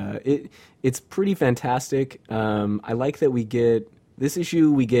 Yeah, it's pretty fantastic. I like that we get this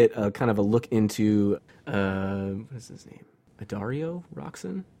issue. We get a kind of a look into what is his name? Adario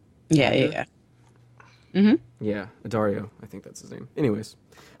Roxon? Yeah. Mm-hmm. Yeah, Adario. I think that's his name. Anyways,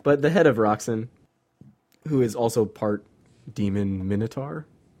 but the head of Roxon, who is also part demon minotaur,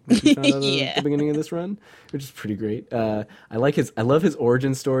 which we found out at the beginning of this run, which is pretty great. I love his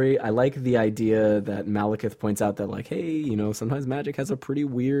origin story. I like the idea that Malekith points out that like, hey, sometimes magic has a pretty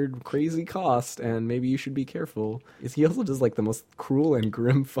weird, crazy cost, and maybe you should be careful. He also does like the most cruel and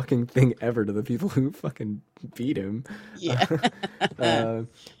grim fucking thing ever to the people who fucking beat him. Yeah.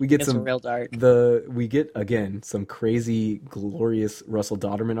 We get some real dark. We get again some crazy, glorious Russell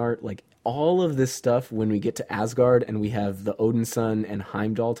Dodderman art. Like all of this stuff when we get to Asgard and we have the Odin Son and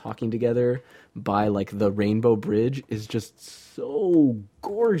Heimdall talking together by like the Rainbow Bridge is just so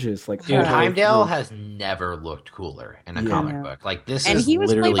gorgeous. Like, dude, Heimdall has never looked cooler in a comic book. Like this, and is he was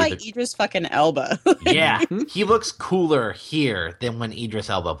literally played by Idris fucking Elba. Yeah, he looks cooler here than when Idris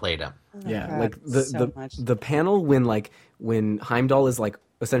Elba played him. Yeah, God, like so the panel when Heimdall is like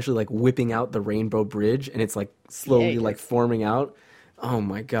essentially like whipping out the Rainbow Bridge and it's like slowly like forming out. Oh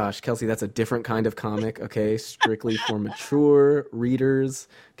my gosh, Kelsey, that's a different kind of comic, okay? Strictly for mature readers.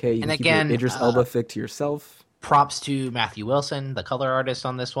 Okay, you can keep your Idris Elba fic to yourself. props to Matthew Wilson, the color artist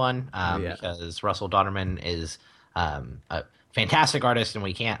on this one, Yeah. because Russell Donnerman is a fantastic artist, and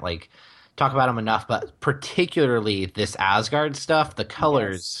we can't like talk about him enough. But particularly this Asgard stuff, the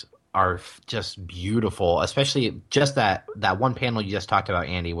colors are just beautiful, especially just that one panel you just talked about,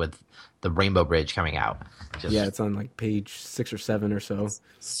 Andy, with the Rainbow Bridge coming out. Yeah, it's on like page 6 or 7 or so.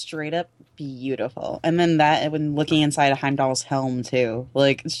 Straight up beautiful. And then that when looking inside of Heimdall's helm too,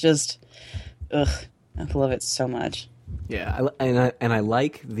 like it's just, ugh, I love it so much. Yeah, I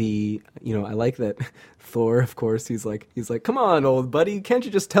like the, you know, I like that Thor, of course, he's like, come on, old buddy, can't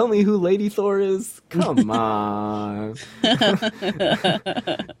you just tell me who Lady Thor is? Come on.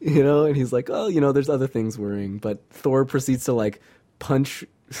 You know, and he's like, oh, you know, there's other things worrying, but Thor proceeds to like punch,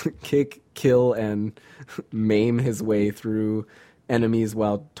 kick, kill, and maim his way through enemies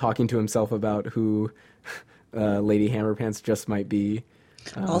while talking to himself about who Lady Hammerpants just might be.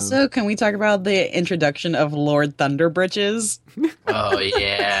 Also, can we talk about the introduction of Lord Thunderbridges? Oh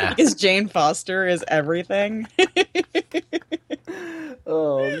yeah, Because Jane Foster is everything.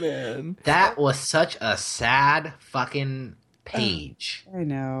 Oh man, that was such a sad fucking page. I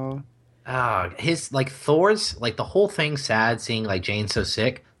know. His like Thor's like the whole thing sad seeing like Jane so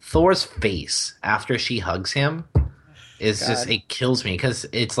sick. Thor's face after she hugs him is just it kills me because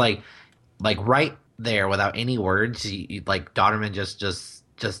it's like right there without any words. Like Donnerman just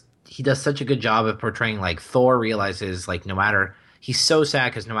he does such a good job of portraying like Thor realizes like no matter he's so sad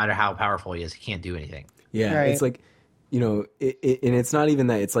because no matter how powerful he is, he can't do anything. Yeah, Right. it's like, you know, and it's not even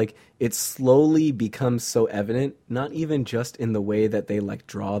that. It's like it slowly becomes so evident, not even just in the way that they like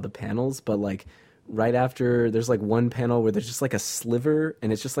draw the panels, but like right after there's like one panel where there's just like a sliver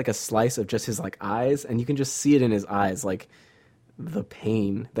and it's just like a slice of just his like eyes, and you can just see it in his eyes, like the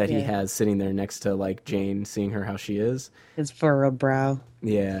pain that he has sitting there next to like Jane, seeing her how she is. His furrowed brow.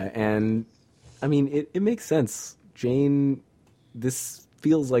 Yeah, and I mean it makes sense. Jane, this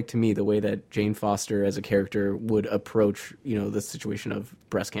feels like to me the way that Jane Foster as a character would approach, you know, the situation of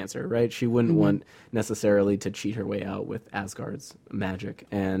breast cancer, right? She wouldn't want necessarily to cheat her way out with Asgard's magic,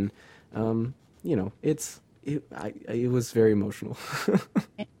 and you know, it was very emotional.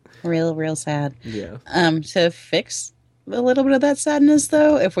 Real sad. Yeah. To fix a little bit of that sadness,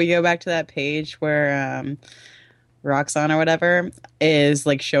 though, if we go back to that page where Roxanne or whatever is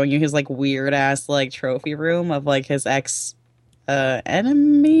like showing you his like weird ass like trophy room of like his ex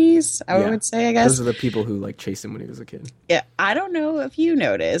enemies, I would say, I guess. Those are the people who like chased him when he was a kid. Yeah, I don't know if you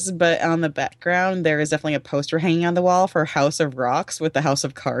noticed, but on the background there is definitely a poster hanging on the wall for House of Rocks with the House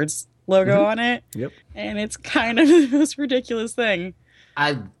of Cards logo on it. Yep. And it's kind of the most ridiculous thing.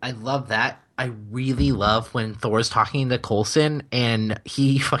 I love that. I really love when Thor's talking to Coulson and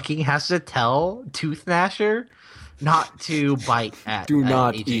he fucking has to tell Tooth Gnasher not to bite at Do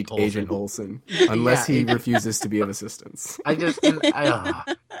not Agent eat Coulson. Agent Olsen unless he refuses to be of assistance. I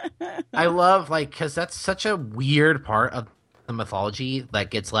love like because that's such a weird part of the mythology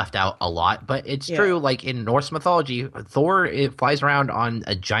that gets left out a lot, but it's true. Like in Norse mythology, Thor it flies around on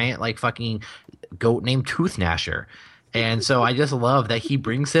a giant like fucking goat named Tooth Gnasher. And so I just love that he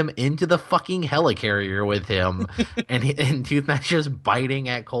brings him into the fucking helicarrier with him, and Tooth Gnasher's biting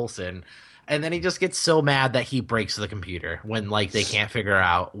at Coulson. And then he just gets so mad that he breaks the computer when like they can't figure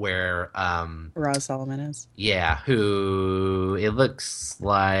out where Roz Solomon is. yeah, who it looks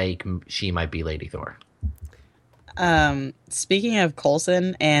like she might be Lady Thor. Speaking of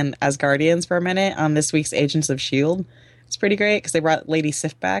Coulson and Asgardians for a minute on this week's Agents of S.H.I.E.L.D., it's pretty great because they brought Lady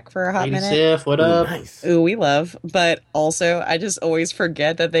Sif back for a hot Lady minute. Sif, what up? Nice. Ooh, we love. But also, I just always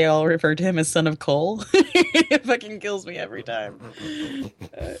forget that they all refer to him as Son of Cole. It fucking kills me every time.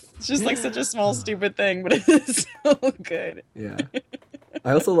 It's just like such a small, stupid thing, but it's so good. Yeah.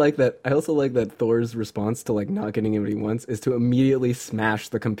 I also like that Thor's response to like not getting what he wants is to immediately smash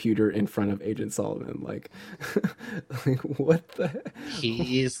the computer in front of Agent Solomon. Like, like what the heck?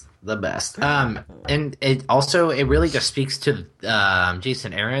 He's the best. And it really just speaks to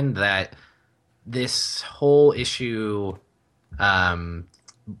Jason Aaron that this whole issue,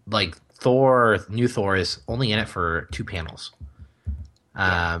 like New Thor is only in it for 2 panels.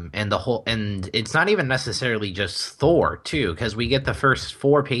 And it's not even necessarily just Thor too, because we get the first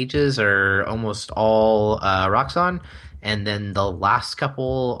 4 pages are almost all Roxanne, and then the last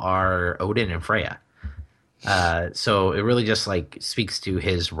couple are Odin and Freya. So it really just like speaks to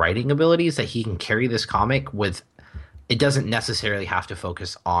his writing abilities that he can carry this comic with. It doesn't necessarily have to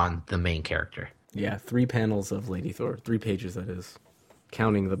focus on the main character. Yeah, 3 panels of Lady Thor, 3 pages that is,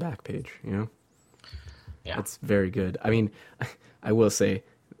 counting the back page. You know, Yeah, it's very good. I mean, I will say,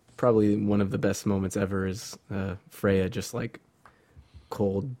 probably one of the best moments ever is Freya just like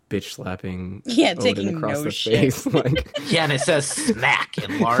cold bitch slapping Yeah, Odin taking across no the shit. face. Like, Yeah, and it says "smack"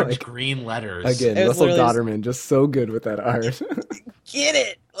 in large Like, green letters. again, It was Russell literally Dodderman just so good with that art. get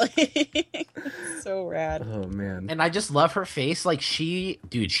it. Like, so rad. Oh man. And I just love her face. Like she's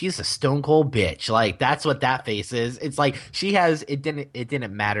a stone cold bitch. Like that's what that face is. It's like it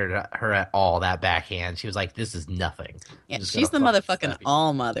didn't matter to her at all, that backhand. She was like, this is nothing. Yeah, I'm just she's the gonna fucking motherfucking slap you.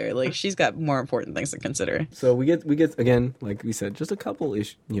 all mother. Like, she's got more important things to consider. So we get again, like we said, just a couple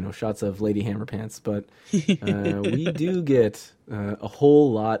shots of Lady Hammerpants, but we do get a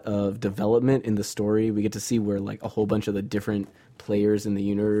whole lot of development in the story. We get to see where like a whole bunch of the different players in the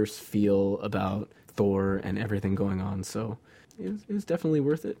universe feel about Thor and everything going on. So it was definitely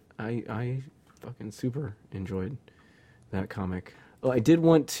worth it. I fucking super enjoyed that comic. Well, I did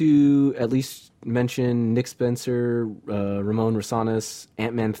want to at least mention Nick Spencer, Ramon Rosanas,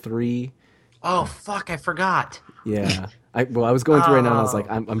 Ant-Man 3. Oh fuck, I forgot. Yeah. I was going through right now and I was like,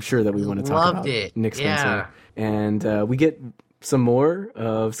 I'm sure that we want to talk Loved about it. Nick Spencer. Yeah. And we get some more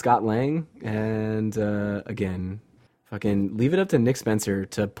of Scott Lang. And again, fucking leave it up to Nick Spencer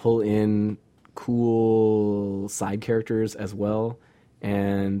to pull in cool side characters as well.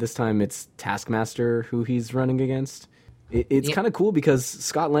 And this time it's Taskmaster who he's running against. It's kind of cool because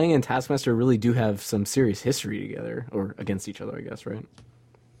Scott Lang and Taskmaster really do have some serious history together, or against each other, I guess, right?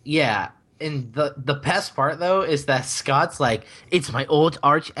 Yeah. And the best part though is that Scott's like, it's my old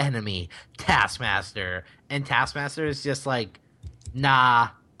arch enemy, Taskmaster. And Taskmaster is just like, nah.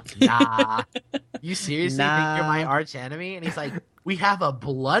 You seriously think you're my arch enemy? And he's like, we have a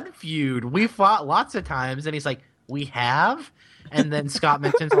blood feud. We fought lots of times. And he's like, we have? And then Scott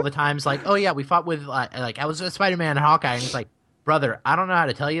mentions all the times like, oh yeah, we fought with like I was with Spider-Man and Hawkeye. And he's like, brother, I don't know how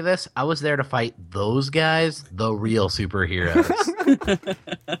to tell you this. I was there to fight those guys, the real superheroes.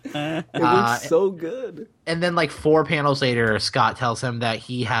 It looks so good. And then, like 4 panels later, Scott tells him that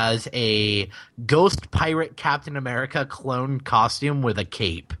he has a Ghost Pirate Captain America clone costume with a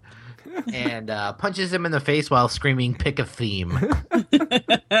cape, and punches him in the face while screaming, "Pick a theme."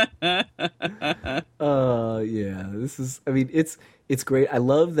 Yeah, this is. I mean, it's great. I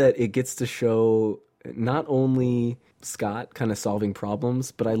love that it gets to show not only Scott kind of solving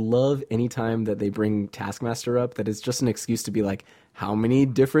problems, but I love anytime that they bring Taskmaster up, that it's just an excuse to be like, how many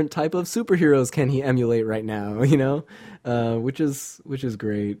different type of superheroes can he emulate right now? You know, which is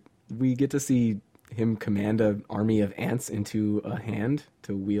great. We get to see him command an army of ants into a hand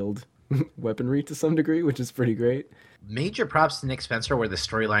to wield weaponry to some degree, which is pretty great. Major props to Nick Spencer where the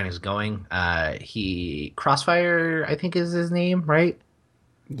storyline is going. Crossfire, I think is his name, right?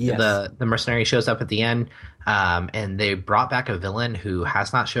 Yes. The mercenary shows up at the end, and they brought back a villain who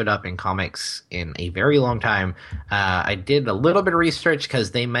has not showed up in comics in a very long time. I did a little bit of research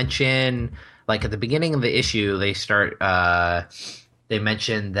because they mention, like at the beginning of the issue, they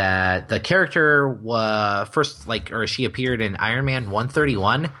mentioned that the character first, like, or she appeared in Iron Man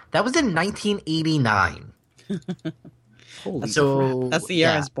 131. That was in 1989. Holy So That's the year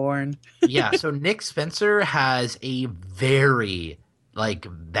I was born. yeah, so Nick Spencer has a very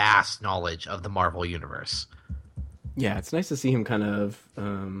vast knowledge of the Marvel universe. Yeah, it's nice to see him kind of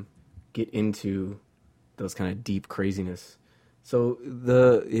get into those kind of deep craziness. So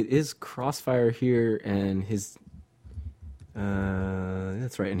it is Crossfire here, and his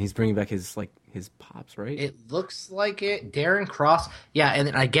that's right, and he's bringing back his pops, right? It looks like it. Darren Cross. Yeah,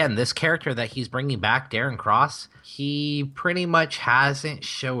 and again, this character that he's bringing back, Darren Cross, he pretty much hasn't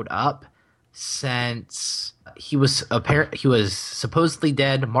showed up since he was supposedly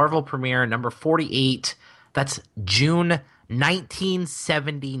dead. Marvel premiere number 48. That's June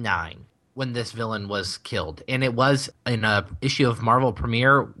 1979 when this villain was killed, and it was in a issue of Marvel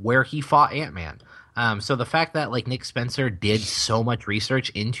premiere where he fought Ant-Man. So the fact that Nick Spencer did so much research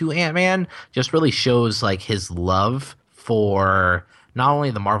into Ant-Man just really shows his love for not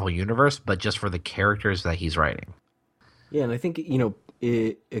only the Marvel universe but just for the characters that he's writing. Yeah, and I think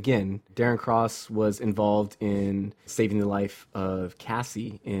again, Darren Cross was involved in saving the life of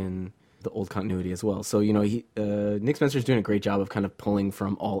Cassie in the old continuity as well. So Nick Spencer's doing a great job of kind of pulling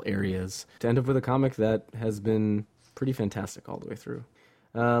from all areas to end up with a comic that has been pretty fantastic all the way through.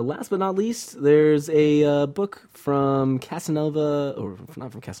 Last but not least, there's a book from Casanova, or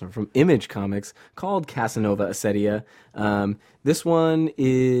not from Casanova, from Image Comics called Casanova Acedia. This one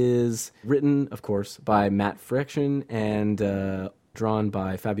is written, of course, by Matt Fraction and drawn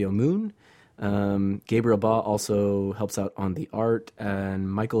by Fabio Moon. Gabriel Ba also helps out on the art,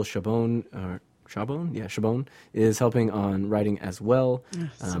 and Michael Chabon is helping on writing as well,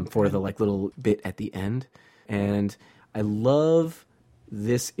 for the little bit at the end. And I love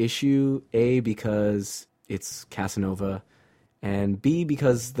this issue, because it's Casanova, and B,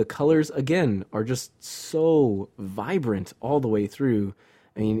 because the colors, again, are just so vibrant all the way through.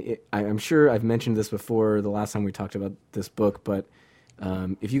 I mean, I'm sure I've mentioned this before the last time we talked about this book, but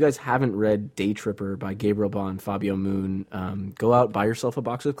if you guys haven't read Day Tripper by Gabriel Ba and Fabio Moon, go out, buy yourself a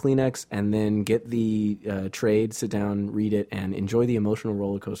box of Kleenex, and then get the trade, sit down, read it, and enjoy the emotional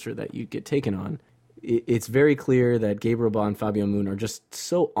roller coaster that you get taken on. It's very clear that Gabriel Ba and Fabio Moon are just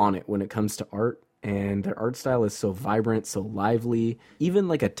so on it when it comes to art, and their art style is so vibrant, so lively. Even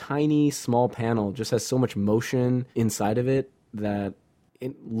like a tiny, small panel just has so much motion inside of it that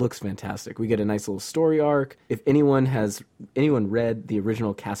it looks fantastic. We get a nice little story arc. If anyone read the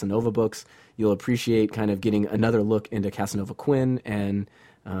original Casanova books, you'll appreciate kind of getting another look into Casanova Quinn and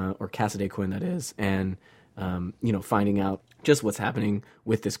or Cassidy Quinn, that is, and finding out just what's happening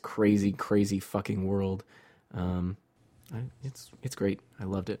with this crazy, crazy fucking world. It's great. I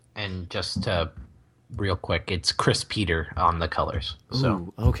loved it. And just real quick, it's Chris Peter on the colors.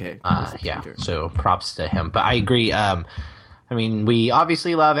 So ooh, okay. yeah. So props to him. But I agree. I mean, we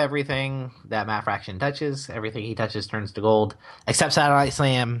obviously love everything that Matt Fraction touches. Everything he touches turns to gold, except Satellite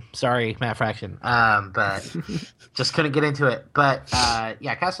Slam. Sorry, Matt Fraction. But just couldn't get into it. But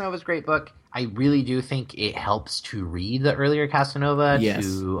yeah, Casanova's a great book. I really do think it helps to read the earlier Casanova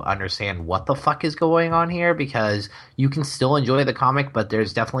to understand what the fuck is going on here, because you can still enjoy the comic, but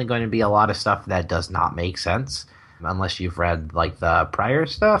there's definitely going to be a lot of stuff that does not make sense unless you've read like the prior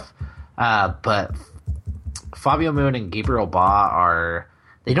stuff. But Fabio Moon and Gabriel Ba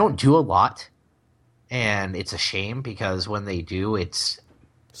they don't do a lot, and it's a shame because when they do, it's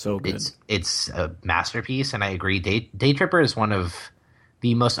so good. It's a masterpiece, and I agree. Day Tripper is one of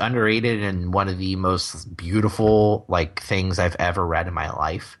the most underrated and one of the most beautiful like things I've ever read in my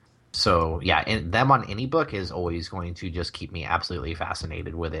life. So yeah, and them on any book is always going to just keep me absolutely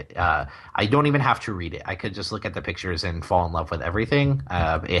fascinated with it. I don't even have to read it. I could just look at the pictures and fall in love with everything.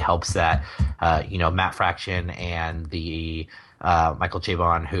 It helps that Matt Fraction and the Michael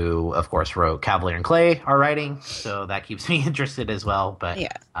Chabon, who of course wrote Cavalier and Clay, are writing, so that keeps me interested as well. But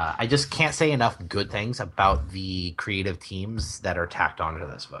yeah. I just can't say enough good things about the creative teams that are tacked onto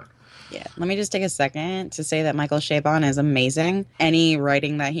this book. Yeah, let me just take a second to say that Michael Chabon is amazing. Any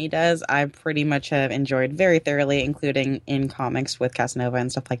writing that he does, I pretty much have enjoyed very thoroughly, including in comics with Casanova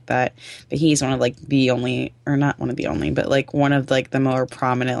and stuff like that. But he's one of like the only, or not one of the only, but like one of like the more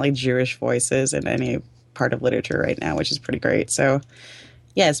prominent like Jewish voices in any part of literature right now, which is pretty great. So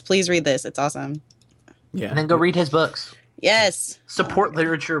yes, please read this. It's awesome. Yeah. And then go read his books. Yes. Support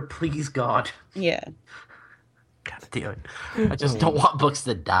literature, please, God. Yeah. God damn it. I just don't want books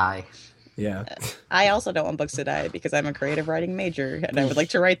to die. Yeah. I also don't want books to die because I'm a creative writing major and I would like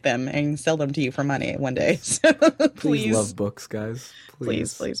to write them and sell them to you for money one day. So please love books, guys.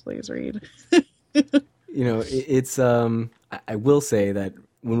 Please read. It's I will say that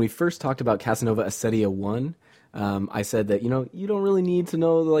when we first talked about Casanova Acedia 1, I said that, you don't really need to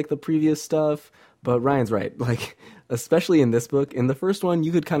know like the previous stuff, but Ryan's right. Like, especially in this book, in the first one,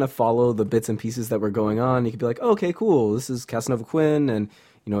 you could kind of follow the bits and pieces that were going on. You could be like, oh, okay, cool. This is Casanova Quinn, and,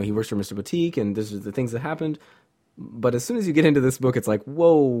 he works for Mr. Boutique, and this is the things that happened. But as soon as you get into this book, it's like,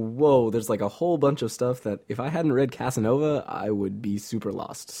 whoa, there's like a whole bunch of stuff that if I hadn't read Casanova, I would be super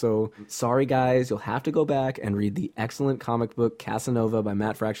lost. So sorry, guys, you'll have to go back and read the excellent comic book Casanova by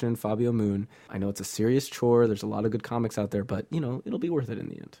Matt Fraction and Fabio Moon. I know it's a serious chore. There's a lot of good comics out there, but, it'll be worth it in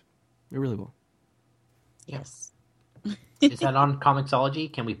the end. It really will. Yes. Is that on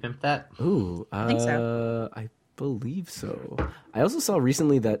Comixology? Can we pimp that? Ooh, I think so. I believe so. I also saw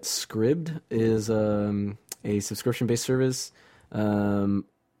recently that Scribd is a subscription-based service.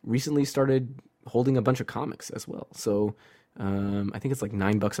 Recently started holding a bunch of comics as well. So I think it's like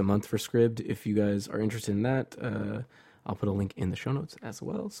 $9 a month for Scribd. If you guys are interested in that, I'll put a link in the show notes as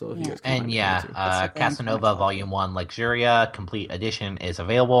well. So if you guys can Casanova Volume 1 Luxuria Complete Edition is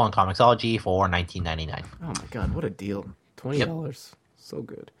available on Comixology for $19.99. Oh my god, what a deal. $20. Yep. So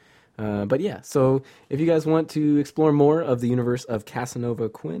good. But yeah, so if you guys want to explore more of the universe of Casanova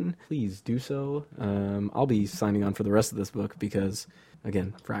Quinn, please do so. I'll be signing on for the rest of this book because,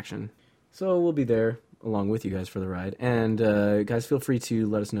 again, Fraction. So we'll be there along with you guys for the ride. And guys, feel free to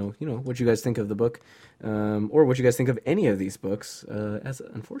let us know, what you guys think of the book, or what you guys think of any of these books. As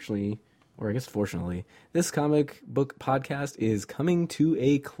unfortunately, or I guess fortunately, this comic book podcast is coming to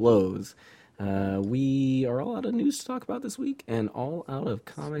a close. We are all out of news to talk about this week and all out of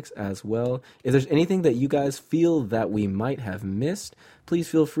comics as well. If there's anything that you guys feel that we might have missed, please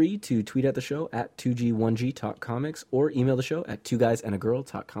feel free to tweet at the show at 2G1G Talk Comics or email the show at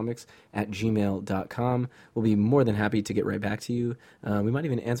 2guysandagirl.talkcomics@gmail.com. We'll be more than happy to get right back to you. We might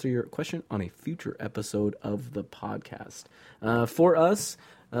even answer your question on a future episode of the podcast. For us,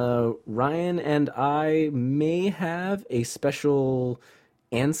 Ryan and I may have a special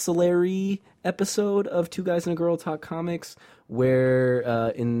ancillary episode of Two Guys and a Girl Talk Comics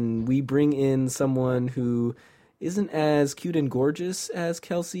where we bring in someone who isn't as cute and gorgeous as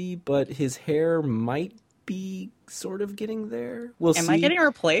Kelsey, but his hair might be sort of getting there. We'll see. Am I getting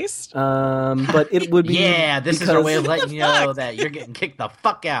replaced? But it would be this is our way of letting you know that you're getting kicked the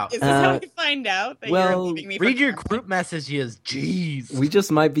fuck out. Is this how we find out that you're leaving me? Read your group messages. Jeez. We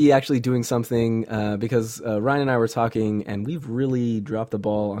just might be actually doing something because Ryan and I were talking, and we've really dropped the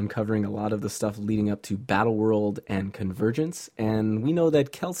ball on covering a lot of the stuff leading up to Battle World and Convergence, and we know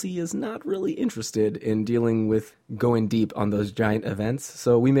that Kelsey is not really interested in dealing with going deep on those giant events,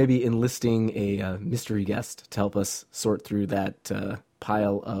 so we may be enlisting a mystery guest to help us sort through that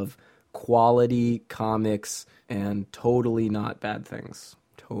pile of quality comics and totally not bad things.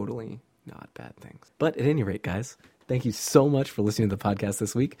 Totally not bad things. But at any rate, guys, thank you so much for listening to the podcast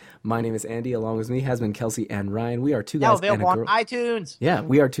this week. My name is Andy. Along with me has been Kelsey and Ryan. We are Two Guys and a Girl. Now available on iTunes. Yeah,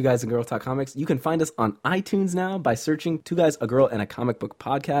 we are Two Guys and Girl Talk Comics. You can find us on iTunes now by searching Two Guys, a Girl, and a Comic Book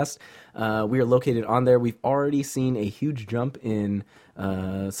Podcast. We are located on there. We've already seen a huge jump in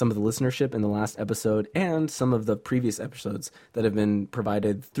some of the listenership in the last episode and some of the previous episodes that have been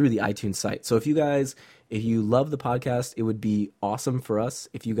provided through the iTunes site. So if you love the podcast, it would be awesome for us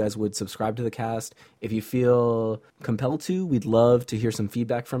if you guys would subscribe to the cast. If you feel compelled to, we'd love to hear some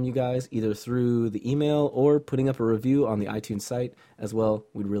feedback from you guys, either through the email or putting up a review on the iTunes site as well.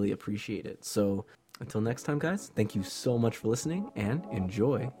 We'd really appreciate it. So until next time, guys, thank you so much for listening and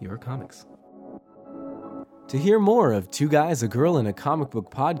enjoy your comics. To hear more of Two Guys, a Girl, and a Comic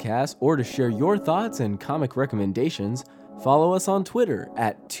Book Podcast, or to share your thoughts and comic recommendations, follow us on Twitter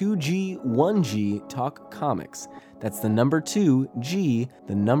at 2G1G Talk Comics. That's the number 2G,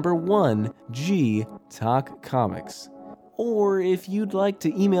 the number 1G Talk Comics. Or if you'd like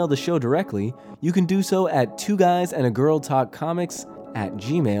to email the show directly, you can do so at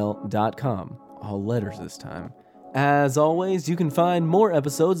 2guysandagirltalkcomics@gmail.com. All letters this time. As always, you can find more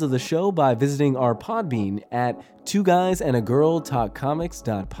episodes of the show by visiting our Podbean at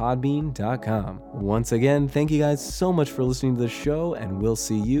 2guysandagirltalkcomics.podbean.com. Once again, thank you guys so much for listening to the show, and we'll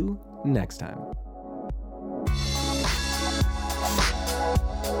see you next time.